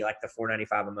into maybe like the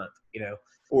 $4.95 a month,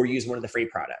 or use one of the free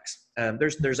products.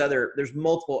 There's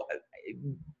multiple,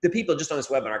 the people just on this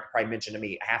webinar could probably mention to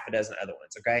me a half a dozen other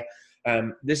ones. Okay.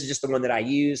 This is just the one that I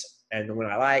use and the one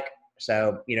I like.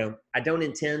 So, I don't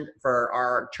intend for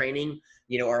our training,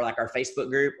 or like our Facebook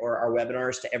group or our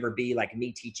webinars to ever be like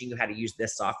me teaching you how to use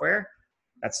this software.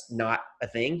 That's not a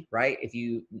thing, right? If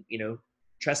you,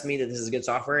 trust me that this is good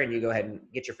software and you go ahead and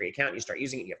get your free account and you start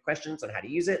using it, you have questions on how to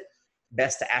use it,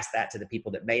 best to ask that to the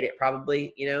people that made it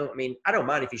probably, I don't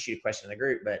mind if you shoot a question in the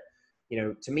group, but,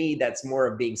 to me, that's more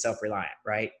of being self-reliant,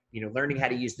 right? Learning how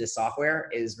to use this software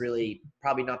is really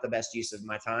probably not the best use of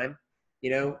my time,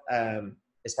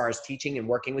 as far as teaching and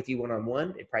working with you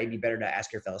one-on-one. It'd probably be better to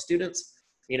ask your fellow students,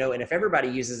 and if everybody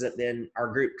uses it, then our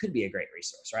group could be a great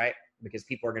resource, right? Because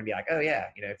people are going to be like, oh yeah,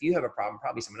 if you have a problem,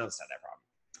 probably someone else had that problem.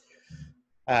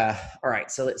 All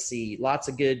right, so let's see. Lots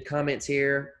of good comments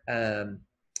here.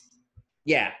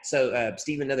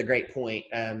 Steve, another great point.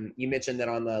 You mentioned that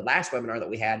on the last webinar that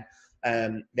we had,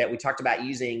 that we talked about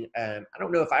using, I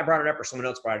don't know if I brought it up or someone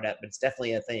else brought it up, but it's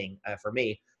definitely a thing for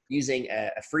me, using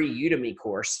a free Udemy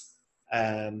course,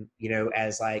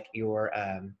 as like your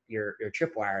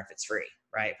tripwire if it's free,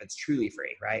 right? If it's truly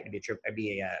free, right? It'd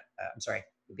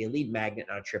be a lead magnet,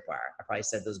 not a tripwire. I probably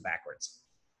said those backwards.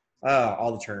 Oh,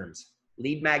 all the terms.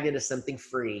 Lead magnet is something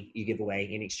free you give away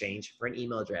in exchange for an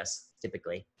email address,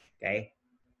 typically, okay?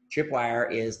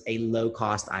 Tripwire is a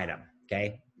low-cost item,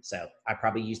 okay? So I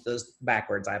probably used those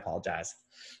backwards. I apologize.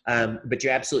 But you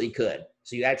absolutely could.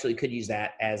 So you absolutely could use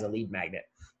that as a lead magnet.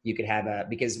 You could have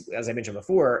because as I mentioned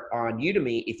before, on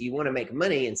Udemy, if you want to make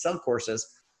money in some courses,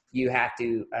 you have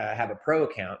to have a pro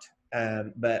account.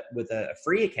 But with a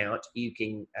free account, you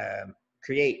can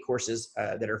create courses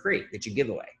that are free that you give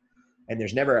away. And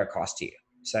there's never a cost to you.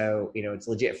 So, it's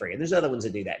legit free. And there's other ones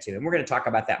that do that too. And we're going to talk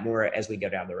about that more as we go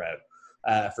down the road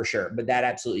for sure. But that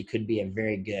absolutely could be a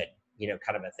very good,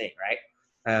 kind of a thing, right?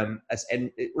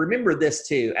 And remember this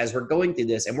too, as we're going through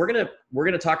this, and we're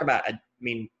going to talk about,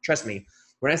 trust me,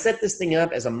 when I set this thing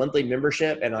up as a monthly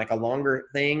membership and like a longer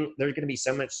thing, there's going to be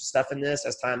so much stuff in this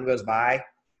as time goes by.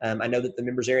 I know that the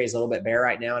members area is a little bit bare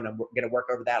right now, and I'm going to work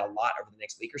over that a lot over the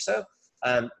next week or so.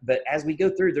 But as we go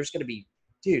through, there's going to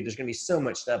be so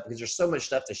much stuff because there's so much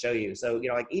stuff to show you. So,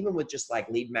 like even with just like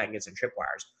lead magnets and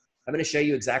tripwires, I'm going to show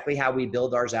you exactly how we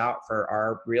build ours out for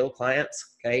our real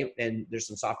clients. Okay. And there's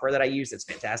some software that I use that's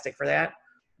fantastic for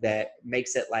that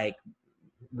makes it like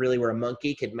really where a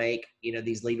monkey could make,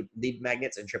 these lead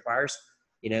magnets and tripwires,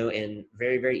 and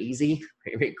very, very easy,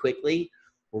 very, very quickly.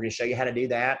 We're going to show you how to do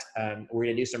that. We're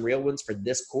going to do some real ones for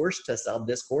this course to sell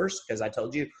this course. Cause I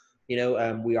told you,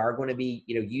 we are going to be,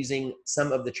 using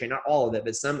some of the not all of it,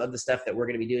 but some of the stuff that we're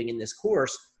going to be doing in this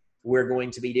course, we're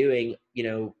going to be doing,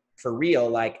 for real,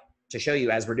 like to show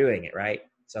you as we're doing it. Right.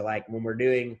 So like when we're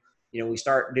doing, we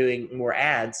start doing more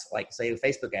ads, like say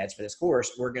Facebook ads for this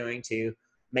course, we're going to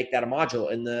make that a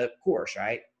module in the course,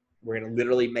 right? We're going to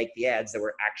literally make the ads that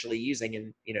we're actually using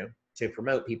and, to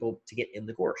promote people to get in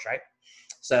the course. Right.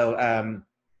 So,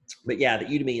 but yeah, the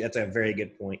Udemy, that's a very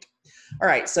good point. All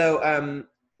right. So,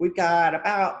 we've got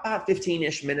about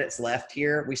 15-ish minutes left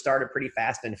here. We started pretty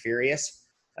fast and furious.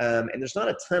 And there's not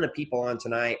a ton of people on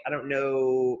tonight. I don't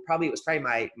know, it was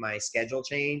my schedule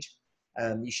change.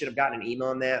 You should have gotten an email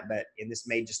on that, and this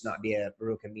may just not be a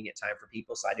real convenient time for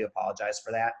people, so I do apologize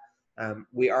for that.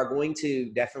 We are going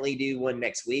to definitely do one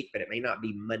next week, but it may not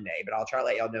be Monday, but I'll try to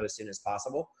let y'all know as soon as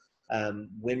possible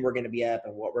when we're going to be up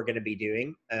and what we're going to be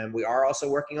doing. We are also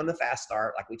working on the fast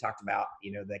start, like we talked about,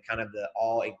 the kind of the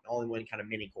all-in-one kind of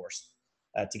mini course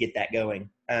to get that going.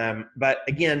 But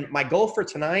again, my goal for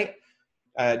tonight,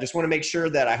 just want to make sure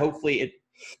that I hopefully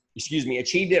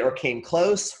achieved it or came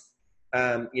close.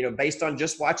 Based on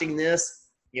just watching this,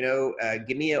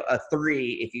 give me a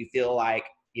 3 if you feel like,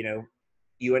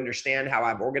 you understand how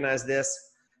I've organized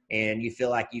this and you feel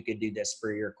like you could do this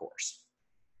for your course.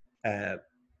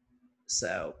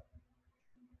 So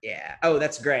yeah. Oh,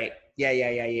 that's great.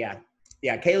 Yeah.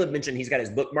 Caleb mentioned he's got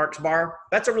his bookmarks bar.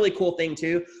 That's a really cool thing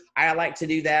too. I like to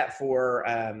do that for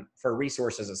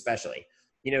resources, especially,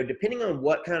 depending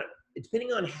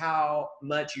on how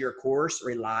much your course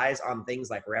relies on things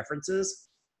like references,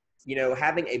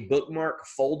 having a bookmark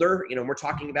folder, we're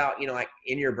talking about, like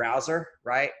in your browser,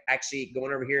 right? Actually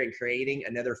going over here and creating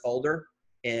another folder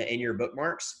in your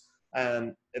bookmarks.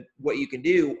 What you can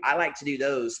do, I like to do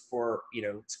those for,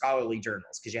 scholarly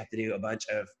journals, because you have to do a bunch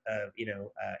of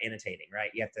annotating, right?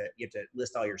 You have to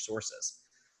list all your sources.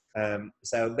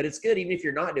 But it's good even if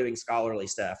you're not doing scholarly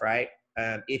stuff, right?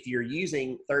 If you're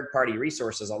using third-party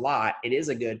resources a lot, it is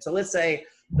a good. So let's say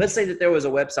that there was a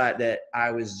website that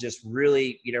I was just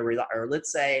really, or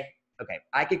let's say, okay,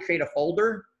 I could create a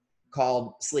folder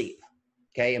called sleep,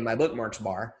 okay, in my bookmarks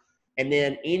bar. And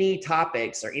then any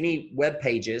topics or any web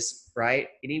pages, right?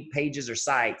 Any pages or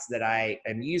sites that I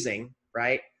am using,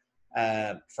 right?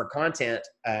 For content,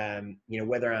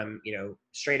 whether I'm,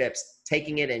 straight up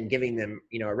taking it and giving them,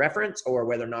 a reference, or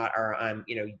whether or not, or I'm,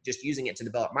 just using it to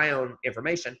develop my own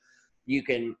information, you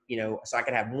can, so I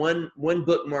could have one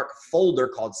bookmark folder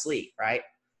called sleep, right?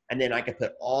 And then I could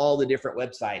put all the different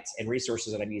websites and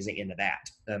resources that I'm using into that.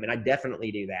 And I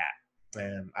definitely do that.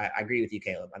 I agree with you,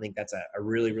 Caleb. I think that's a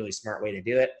really, really smart way to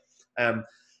do it.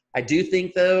 I do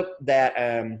think, though, that,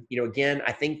 again,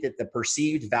 I think that the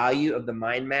perceived value of the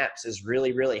mind maps is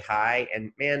really, really high.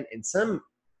 And, man,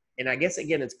 and I guess,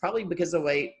 again, it's probably because of the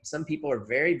way some people are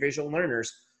very visual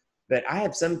learners, but I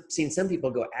have seen some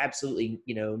people go absolutely,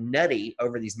 nutty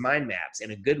over these mind maps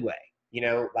in a good way.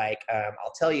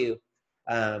 I'll tell you,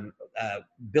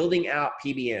 building out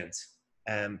PBNs,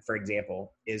 for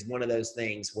example, is one of those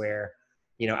things where,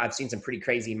 I've seen some pretty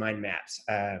crazy mind maps,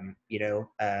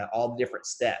 all the different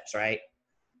steps, right?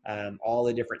 All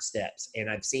the different steps. And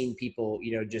I've seen people,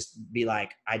 just be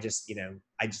like, I just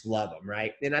love them,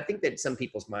 right? And I think that some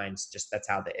people's minds, that's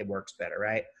how it works better,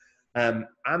 right?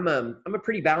 I'm a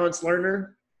pretty balanced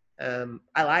learner.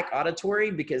 I like auditory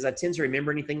because I tend to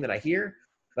remember anything that I hear,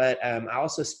 but I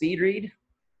also speed read.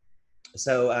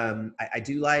 So I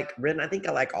do like written. I think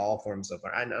I like all forms of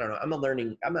learning. I don't know.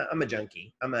 I'm a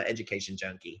junkie. I'm an education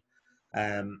junkie.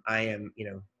 I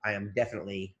am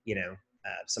definitely,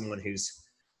 someone who's,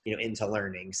 into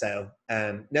learning. So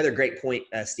another great point,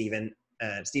 Stephen.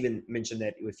 Stephen mentioned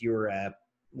that if you're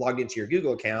logged into your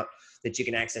Google account, that you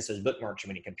can access those bookmarks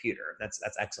from any computer. That's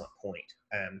an excellent point.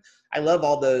 I love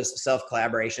all those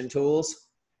self-collaboration tools.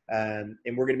 And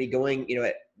we're going to be going,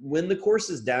 when the course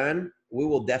is done, we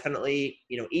will definitely,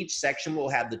 each section will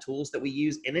have the tools that we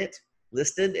use in it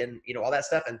listed and, all that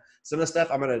stuff. And some of the stuff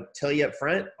I'm going to tell you up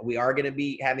front, we are going to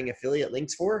be having affiliate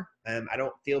links for. I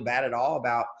don't feel bad at all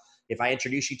about if I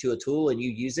introduce you to a tool and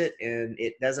you use it and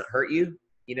it doesn't hurt you,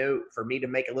 for me to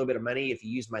make a little bit of money if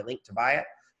you use my link to buy it,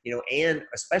 and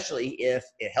especially if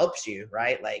it helps you,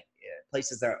 right? Like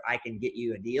places that I can get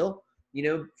you a deal,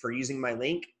 for using my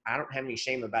link. I don't have any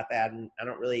shame about that. And I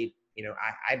don't really,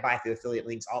 I buy through affiliate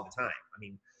links all the time. I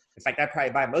mean, in fact, I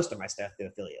probably buy most of my stuff through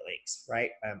affiliate links, right?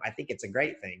 I think it's a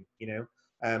great thing,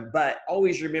 but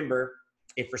always remember,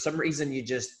 if for some reason you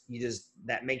just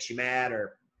that makes you mad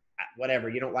or whatever,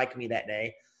 you don't like me that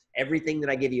day, everything that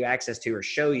I give you access to or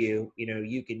show you,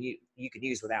 you can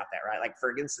use without that, right? Like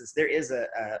for instance, there is an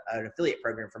affiliate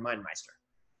program for MindMeister.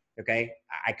 Okay.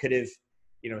 I could have,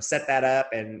 set that up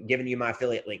and given you my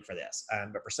affiliate link for this.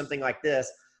 But for something like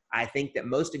this, I think that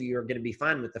most of you are going to be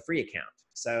fine with the free account.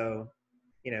 So,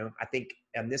 I think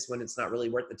on this one, it's not really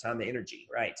worth the time and energy,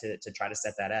 right? To try to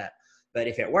set that up. But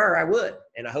if it were, I would.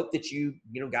 And I hope that you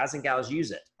guys and gals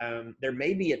use it. There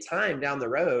may be a time down the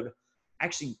road. I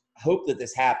actually hope that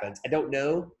this happens. I don't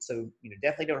know. So,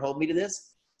 definitely don't hold me to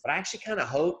this. But I actually kind of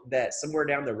hope that somewhere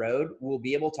down the road, we'll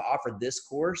be able to offer this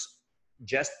course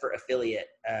just for affiliate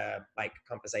like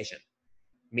compensation.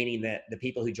 meaning that the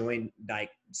people who join like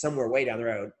somewhere way down the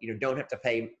road, don't have to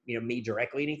pay, me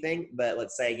directly anything. But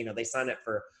let's say, they sign up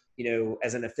for,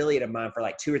 as an affiliate of mine for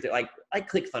like 2 or 3, like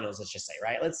ClickFunnels, let's just say,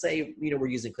 right? Let's say, we're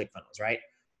using ClickFunnels, right?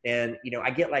 And,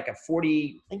 I get like I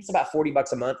think it's about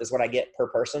 $40 a month is what I get per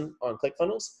person on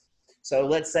ClickFunnels. So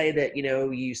let's say that,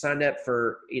 you signed up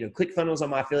for, ClickFunnels on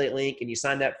my affiliate link, and you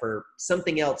signed up for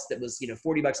something else that was,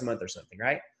 $40 a month or something,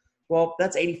 right? Well,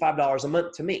 that's $85 a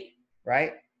month to me,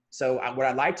 right? So what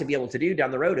I'd like to be able to do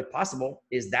down the road, if possible,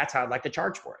 is that's how I'd like to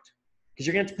charge for it, because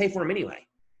you're going to have to pay for them anyway.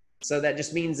 So that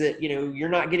just means that, you're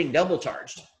not getting double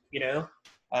charged, if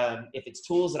it's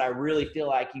tools that I really feel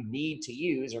like you need to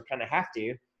use or kind of have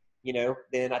to,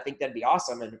 then I think that'd be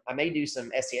awesome. And I may do some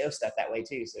SEO stuff that way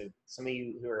too. So some of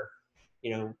you who are,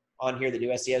 on here that do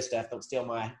SEO stuff, don't steal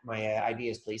my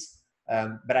ideas, please.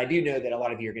 But I do know that a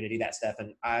lot of you are going to do that stuff,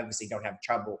 and I obviously don't have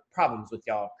problems with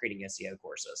y'all creating SEO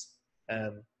courses.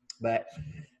 But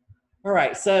all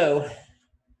right, so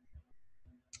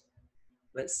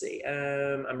let's see.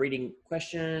 I'm reading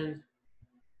question.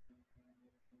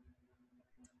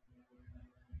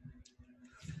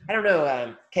 I don't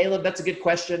know, Caleb, that's a good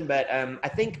question, but I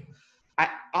think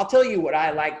I'll tell you what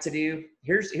I like to do.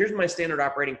 Here's my standard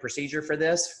operating procedure for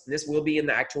this. This will be in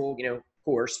the actual,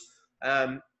 course.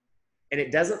 And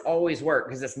it doesn't always work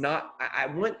because it's not, I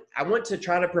want to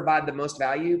try to provide the most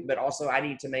value, but also I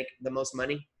need to make the most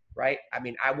money, right? I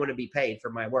mean, I want to be paid for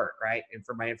my work, right? And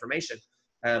for my information.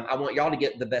 I want y'all to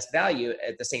get the best value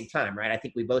at the same time, right? I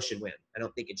think we both should win. I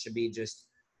don't think it should be just,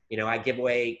 I give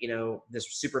away, this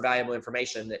super valuable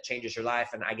information that changes your life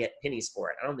and I get pennies for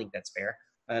it. I don't think that's fair.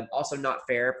 Also not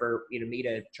fair for, me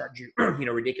to charge you,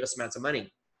 ridiculous amounts of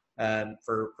money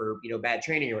for bad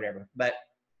training or whatever. But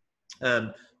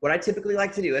what I typically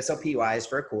like to do SLP wise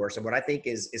for a course, and what I think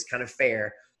is kind of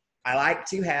fair, I like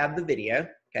to have the video.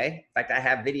 Okay. In fact, I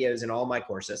have videos in all my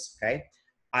courses. Okay.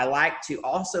 I like to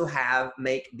also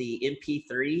make the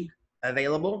MP3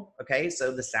 available. Okay.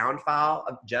 So the sound file,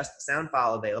 just sound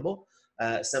file available.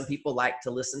 Some people like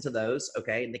to listen to those.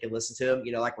 Okay. And they can listen to them,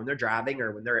 like when they're driving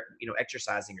or when they're,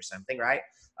 exercising or something, right?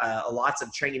 Lots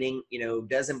of training,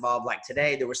 does involve, like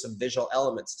today, there were some visual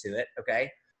elements to it.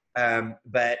 Okay.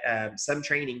 But some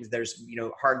trainings, there's,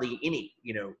 hardly any,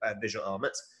 visual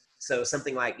elements. So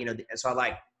something like, so I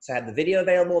like to have the video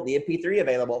available, the MP3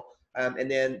 available.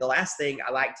 And then the last thing,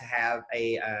 I like to have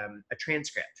a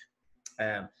transcript,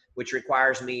 which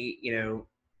requires me,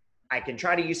 I can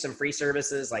try to use some free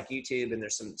services like YouTube, and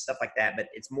there's some stuff like that, but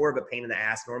it's more of a pain in the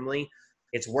ass normally.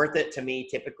 It's worth it to me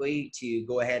typically to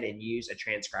go ahead and use a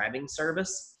transcribing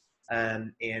service.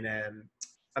 I'm going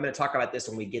to talk about this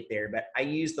when we get there, but I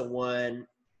use the one,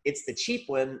 it's the cheap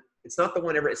one. It's not the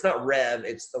one it's not Rev.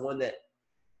 It's the one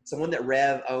that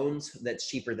Rev owns that's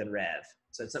cheaper than Rev.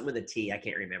 So it's something with a T, I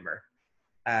can't remember.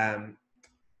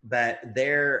 But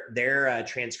their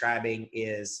transcribing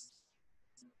is,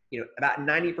 about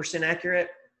 90% accurate,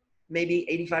 maybe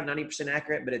 85-90%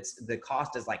 accurate, but the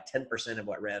cost is like 10% of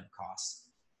what Rev costs.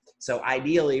 So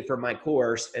ideally for my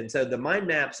course, and so the mind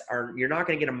maps you're not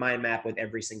going to get a mind map with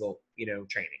every single,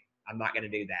 training. I'm not going to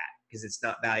do that because it's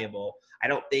not valuable. I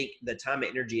don't think the time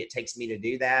and energy it takes me to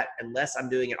do that, unless I'm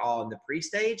doing it all in the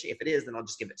pre-stage. If it is, then I'll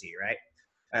just give it to you, right?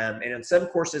 And in some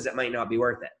courses, it might not be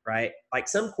worth it, right? Like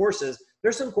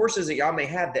there's some courses that y'all may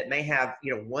have that may have,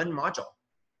 one module,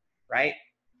 right?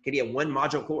 It could be a one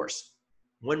module course,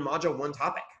 one module, one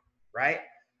topic, right?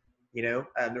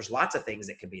 There's lots of things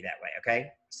that could be that way.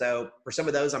 Okay. So for some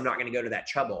of those, I'm not going to go to that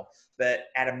trouble, but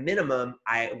at a minimum,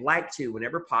 I like to,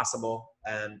 whenever possible,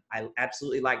 I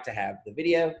absolutely like to have the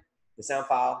video, the sound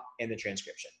file, and the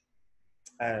transcription.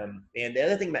 And the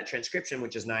other thing about transcription,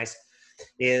 which is nice,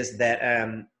 is that,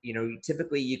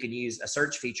 typically you can use a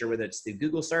search feature, whether it's through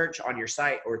Google search on your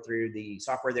site or through the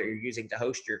software that you're using to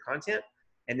host your content.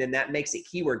 And then that makes it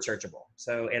keyword searchable.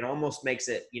 So it almost makes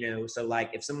it, so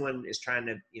like if someone is trying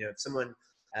to,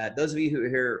 those of you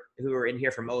who are in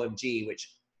here from OMG,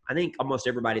 which I think almost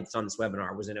everybody that's on this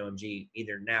webinar was in OMG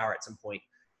either now or at some point.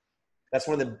 That's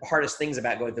one of the hardest things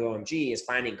about going through OMG is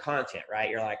finding content, right?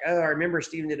 You're like, oh, I remember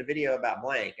Steven did a video about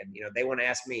blank, and they want to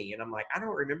ask me, and I'm like, I don't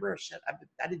remember. Shit,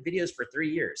 I did videos for 3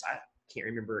 years. I can't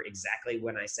remember exactly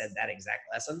when I said that exact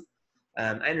lesson.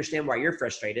 I understand why you're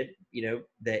frustrated,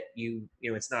 that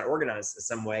it's not organized in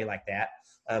some way like that.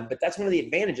 But that's one of the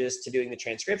advantages to doing the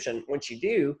transcription. Once you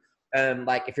do,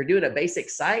 like if you're doing a basic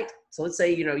site, so let's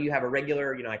say, you have a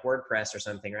regular, like WordPress or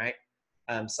something, right?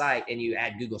 Site, and you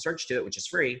add Google search to it, which is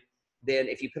free. Then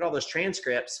if you put all those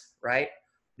transcripts, right?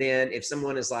 Then if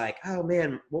someone is like, oh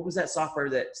man, what was that software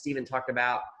that Steven talked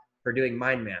about for doing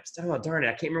mind maps? Oh, darn it,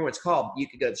 I can't remember what it's called. You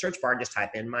could go to the search bar and just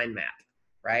type in mind map,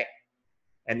 right?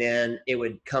 and then it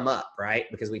would come up, right?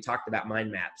 Because we talked about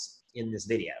mind maps in this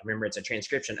video. Remember, it's a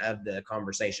transcription of the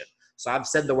conversation. So I've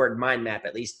said the word mind map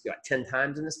at least 10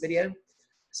 times in this video.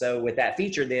 So with that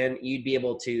feature, then you'd be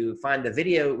able to find the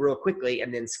video real quickly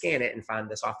and then scan it and find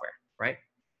the software, right?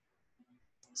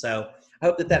 So I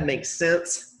hope that that makes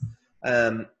sense.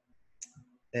 And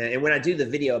when I do the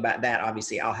video about that,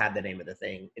 obviously I'll have the name of the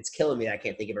thing. It's killing me that I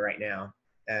can't think of it right now.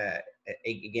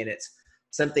 Again, it's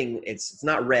something, it's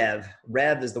not Rev.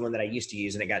 Rev is the one that I used to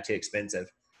use and it got too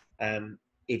expensive.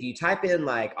 If you type in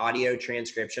like audio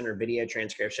transcription or video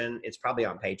transcription, it's probably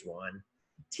on page 1.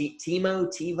 Tilo, I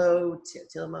can't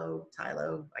remember.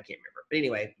 But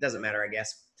anyway, it doesn't matter, I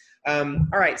guess. All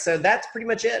right, so that's pretty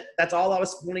much it. That's all I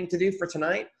was wanting to do for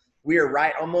tonight. We are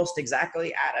right almost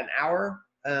exactly at an hour.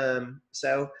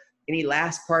 So any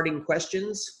last parting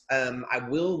questions? I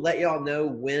will let y'all know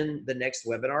when the next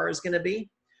webinar is going to be.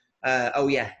 Oh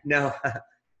yeah, no,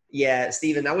 yeah,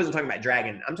 Stephen, I wasn't talking about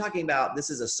Dragon. I'm talking about, this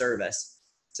is a service.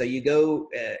 So you go,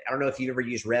 I don't know if you've ever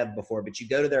used Rev before, but you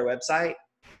go to their website.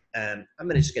 I'm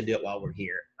just gonna do it while we're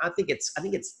here. I think it's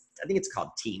called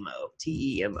Temo,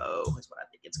 T-E-M-O is what I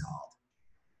think it's called.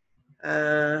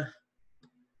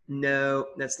 No,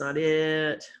 that's not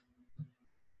it.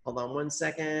 Hold on one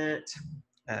second.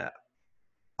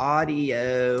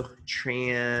 Audio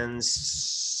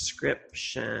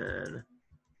transcription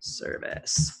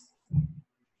service.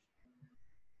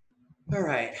 All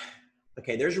right.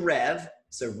 Okay, there's Rev.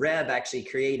 So Rev actually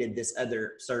created this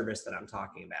other service that I'm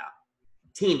talking about.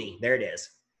 Teamy, there it is.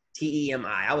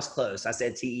 T-E-M-I. I was close. I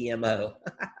said T-E-M-O.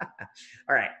 All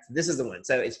right, so this is the one.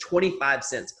 So it's 25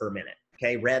 cents per minute.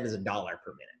 Okay, Rev is $1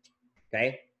 per minute.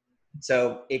 Okay,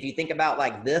 so if you think about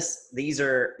like this, these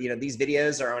are, these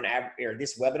videos are on average, or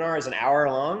this webinar is an hour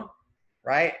long,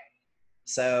 right?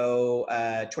 So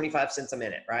 25 cents a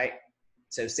minute, right?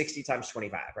 So 60 times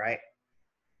 25, right?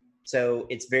 So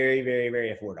it's very, very,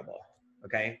 very affordable.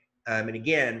 Okay, and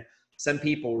again, some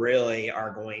people really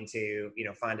are going to,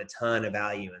 find a ton of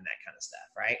value in that kind of stuff,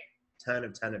 right? Ton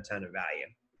of value.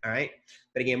 All right.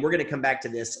 But again, we're going to come back to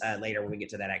this later when we get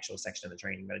to that actual section of the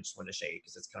training, but I just wanted to show you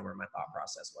because it's kind of where my thought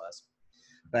process was.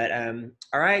 But all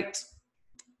right.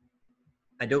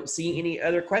 I don't see any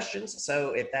other questions.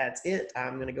 So if that's it,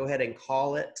 I'm going to go ahead and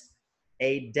call it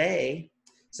a day.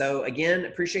 So again,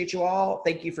 appreciate you all.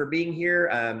 Thank you for being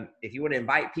here. If you want to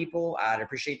invite people, I'd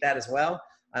appreciate that as well.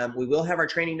 We will have our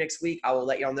training next week. I will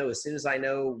let y'all know as soon as I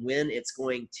know when it's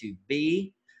going to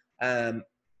be.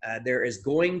 There is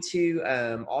going to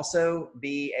also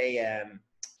be a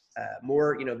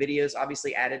more videos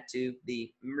obviously added to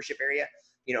the membership area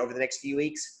over the next few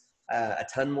weeks. A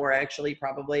ton more actually,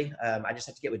 probably. I just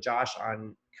have to get with Josh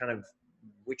on kind of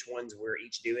which ones we're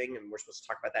each doing, and we're supposed to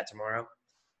talk about that tomorrow.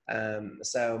 I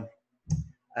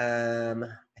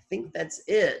think that's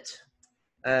it.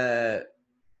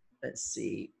 Let's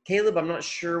see, Caleb, I'm not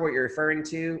sure what you're referring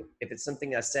to. If it's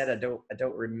something I said, I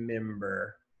don't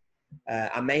remember.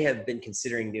 I may have been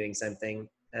considering doing something.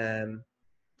 I'm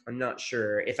not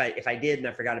sure. If I did and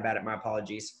I forgot about it, my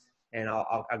apologies. And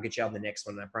I'll get you on the next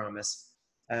one, I promise.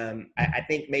 I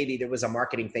think maybe there was a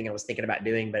marketing thing I was thinking about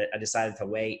doing, but I decided to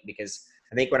wait because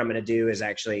I think what I'm going to do is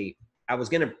actually, I was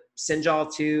going to send y'all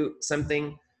to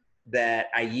something that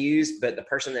I use, but the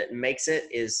person that makes it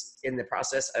is in the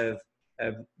process of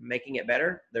making it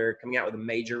better. They're coming out with a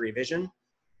major revision.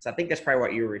 So I think that's probably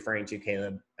what you were referring to,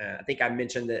 Caleb. I think I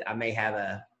mentioned that I may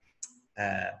have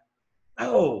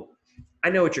oh, I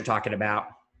know what you're talking about.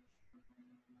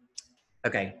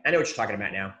 Okay, I know what you're talking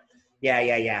about now.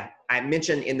 Yeah. I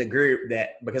mentioned in the group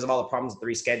that because of all the problems with the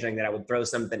rescheduling that I would throw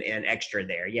something in extra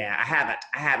there. Yeah, I haven't.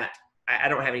 I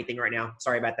don't have anything right now.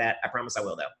 Sorry about that. I promise I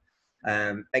will though.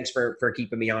 Thanks for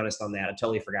keeping me honest on that. I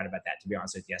totally forgot about that, to be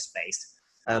honest with you, Space.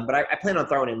 But I plan on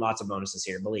throwing in lots of bonuses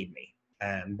here. Believe me.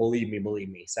 Believe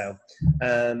me. So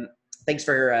thanks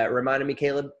for reminding me,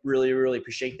 Caleb. Really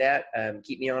appreciate that.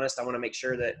 Keep me honest. I want to make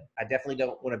sure that I definitely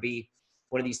don't want to be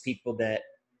one of these people that,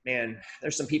 man,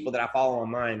 there's some people that I follow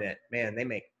online that, man, they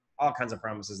make all kinds of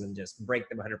promises and just break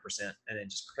them 100%. And it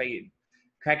just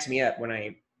cracks me up when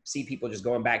I see people just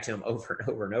going back to them over and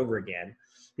over and over again.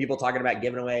 People talking about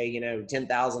giving away,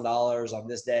 $10,000 on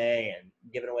this day and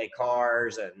giving away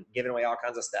cars and giving away all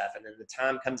kinds of stuff. And then the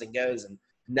time comes and goes and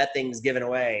nothing's given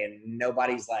away and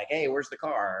nobody's like, hey, where's the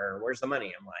car or where's the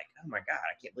money? I'm like, oh my God,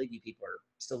 I can't believe you people are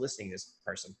still listening to this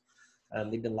person.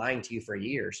 They've been lying to you for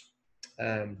years.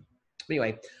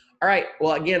 Anyway, all right.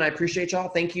 Well, again, I appreciate y'all.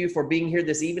 Thank you for being here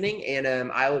this evening.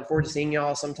 And I look forward to seeing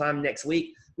y'all sometime next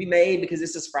week. We may, because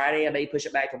this is Friday, I may push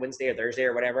it back to Wednesday or Thursday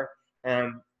or whatever.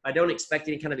 I don't expect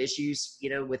any kind of issues,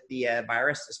 with the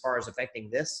virus as far as affecting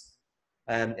this.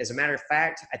 As a matter of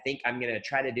fact, I think I'm going to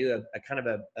try to do a kind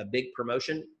of a big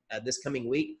promotion this coming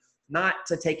week, not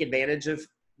to take advantage of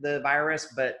the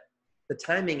virus, but the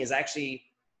timing is actually,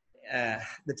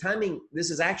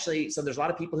 this is actually, so there's a lot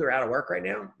of people who are out of work right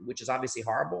now, which is obviously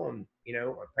horrible, and, you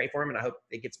know, I pray for them and I hope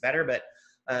it gets better. But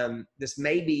this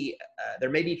may be, there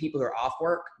may be people who are off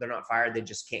work. They're not fired. They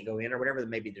just can't go in or whatever.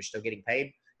 Maybe they're still getting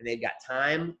paid and they've got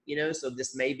time, you know, so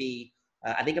this may be,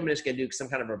 I think I'm just going to do some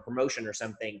kind of a promotion or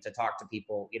something to talk to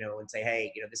people, you know, and say,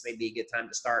 hey, you know, this may be a good time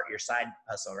to start your side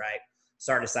hustle, right?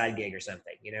 Start a side gig or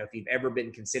something. You know, if you've ever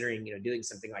been considering, you know, doing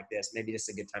something like this, maybe this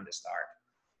is a good time to start.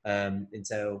 And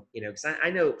so, you know, because I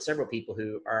know several people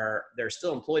who are, they're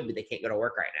still employed, but they can't go to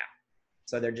work right now.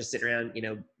 So they're just sitting around,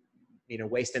 you know,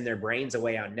 wasting their brains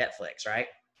away on Netflix, right?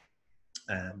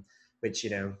 Which, you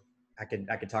know, I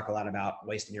could talk a lot about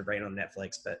wasting your brain on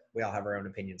Netflix, but we all have our own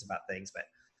opinions about things. But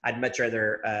I'd much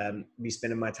rather be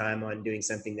spending my time on doing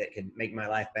something that could make my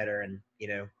life better and, you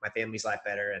know, my family's life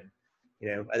better and, you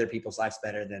know, other people's lives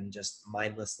better than just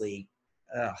mindlessly.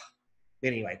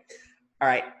 Anyway. All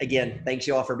right. Again, thanks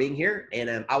you all for being here.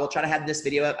 And I will try to have this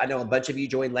video up. I know a bunch of you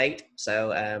joined late,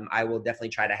 so I will definitely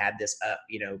try to have this up,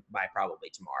 you know, by probably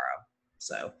tomorrow.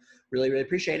 So really, really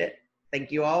appreciate it.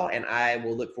 Thank you all. And I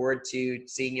will look forward to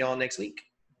seeing you all next week.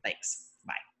 Thanks.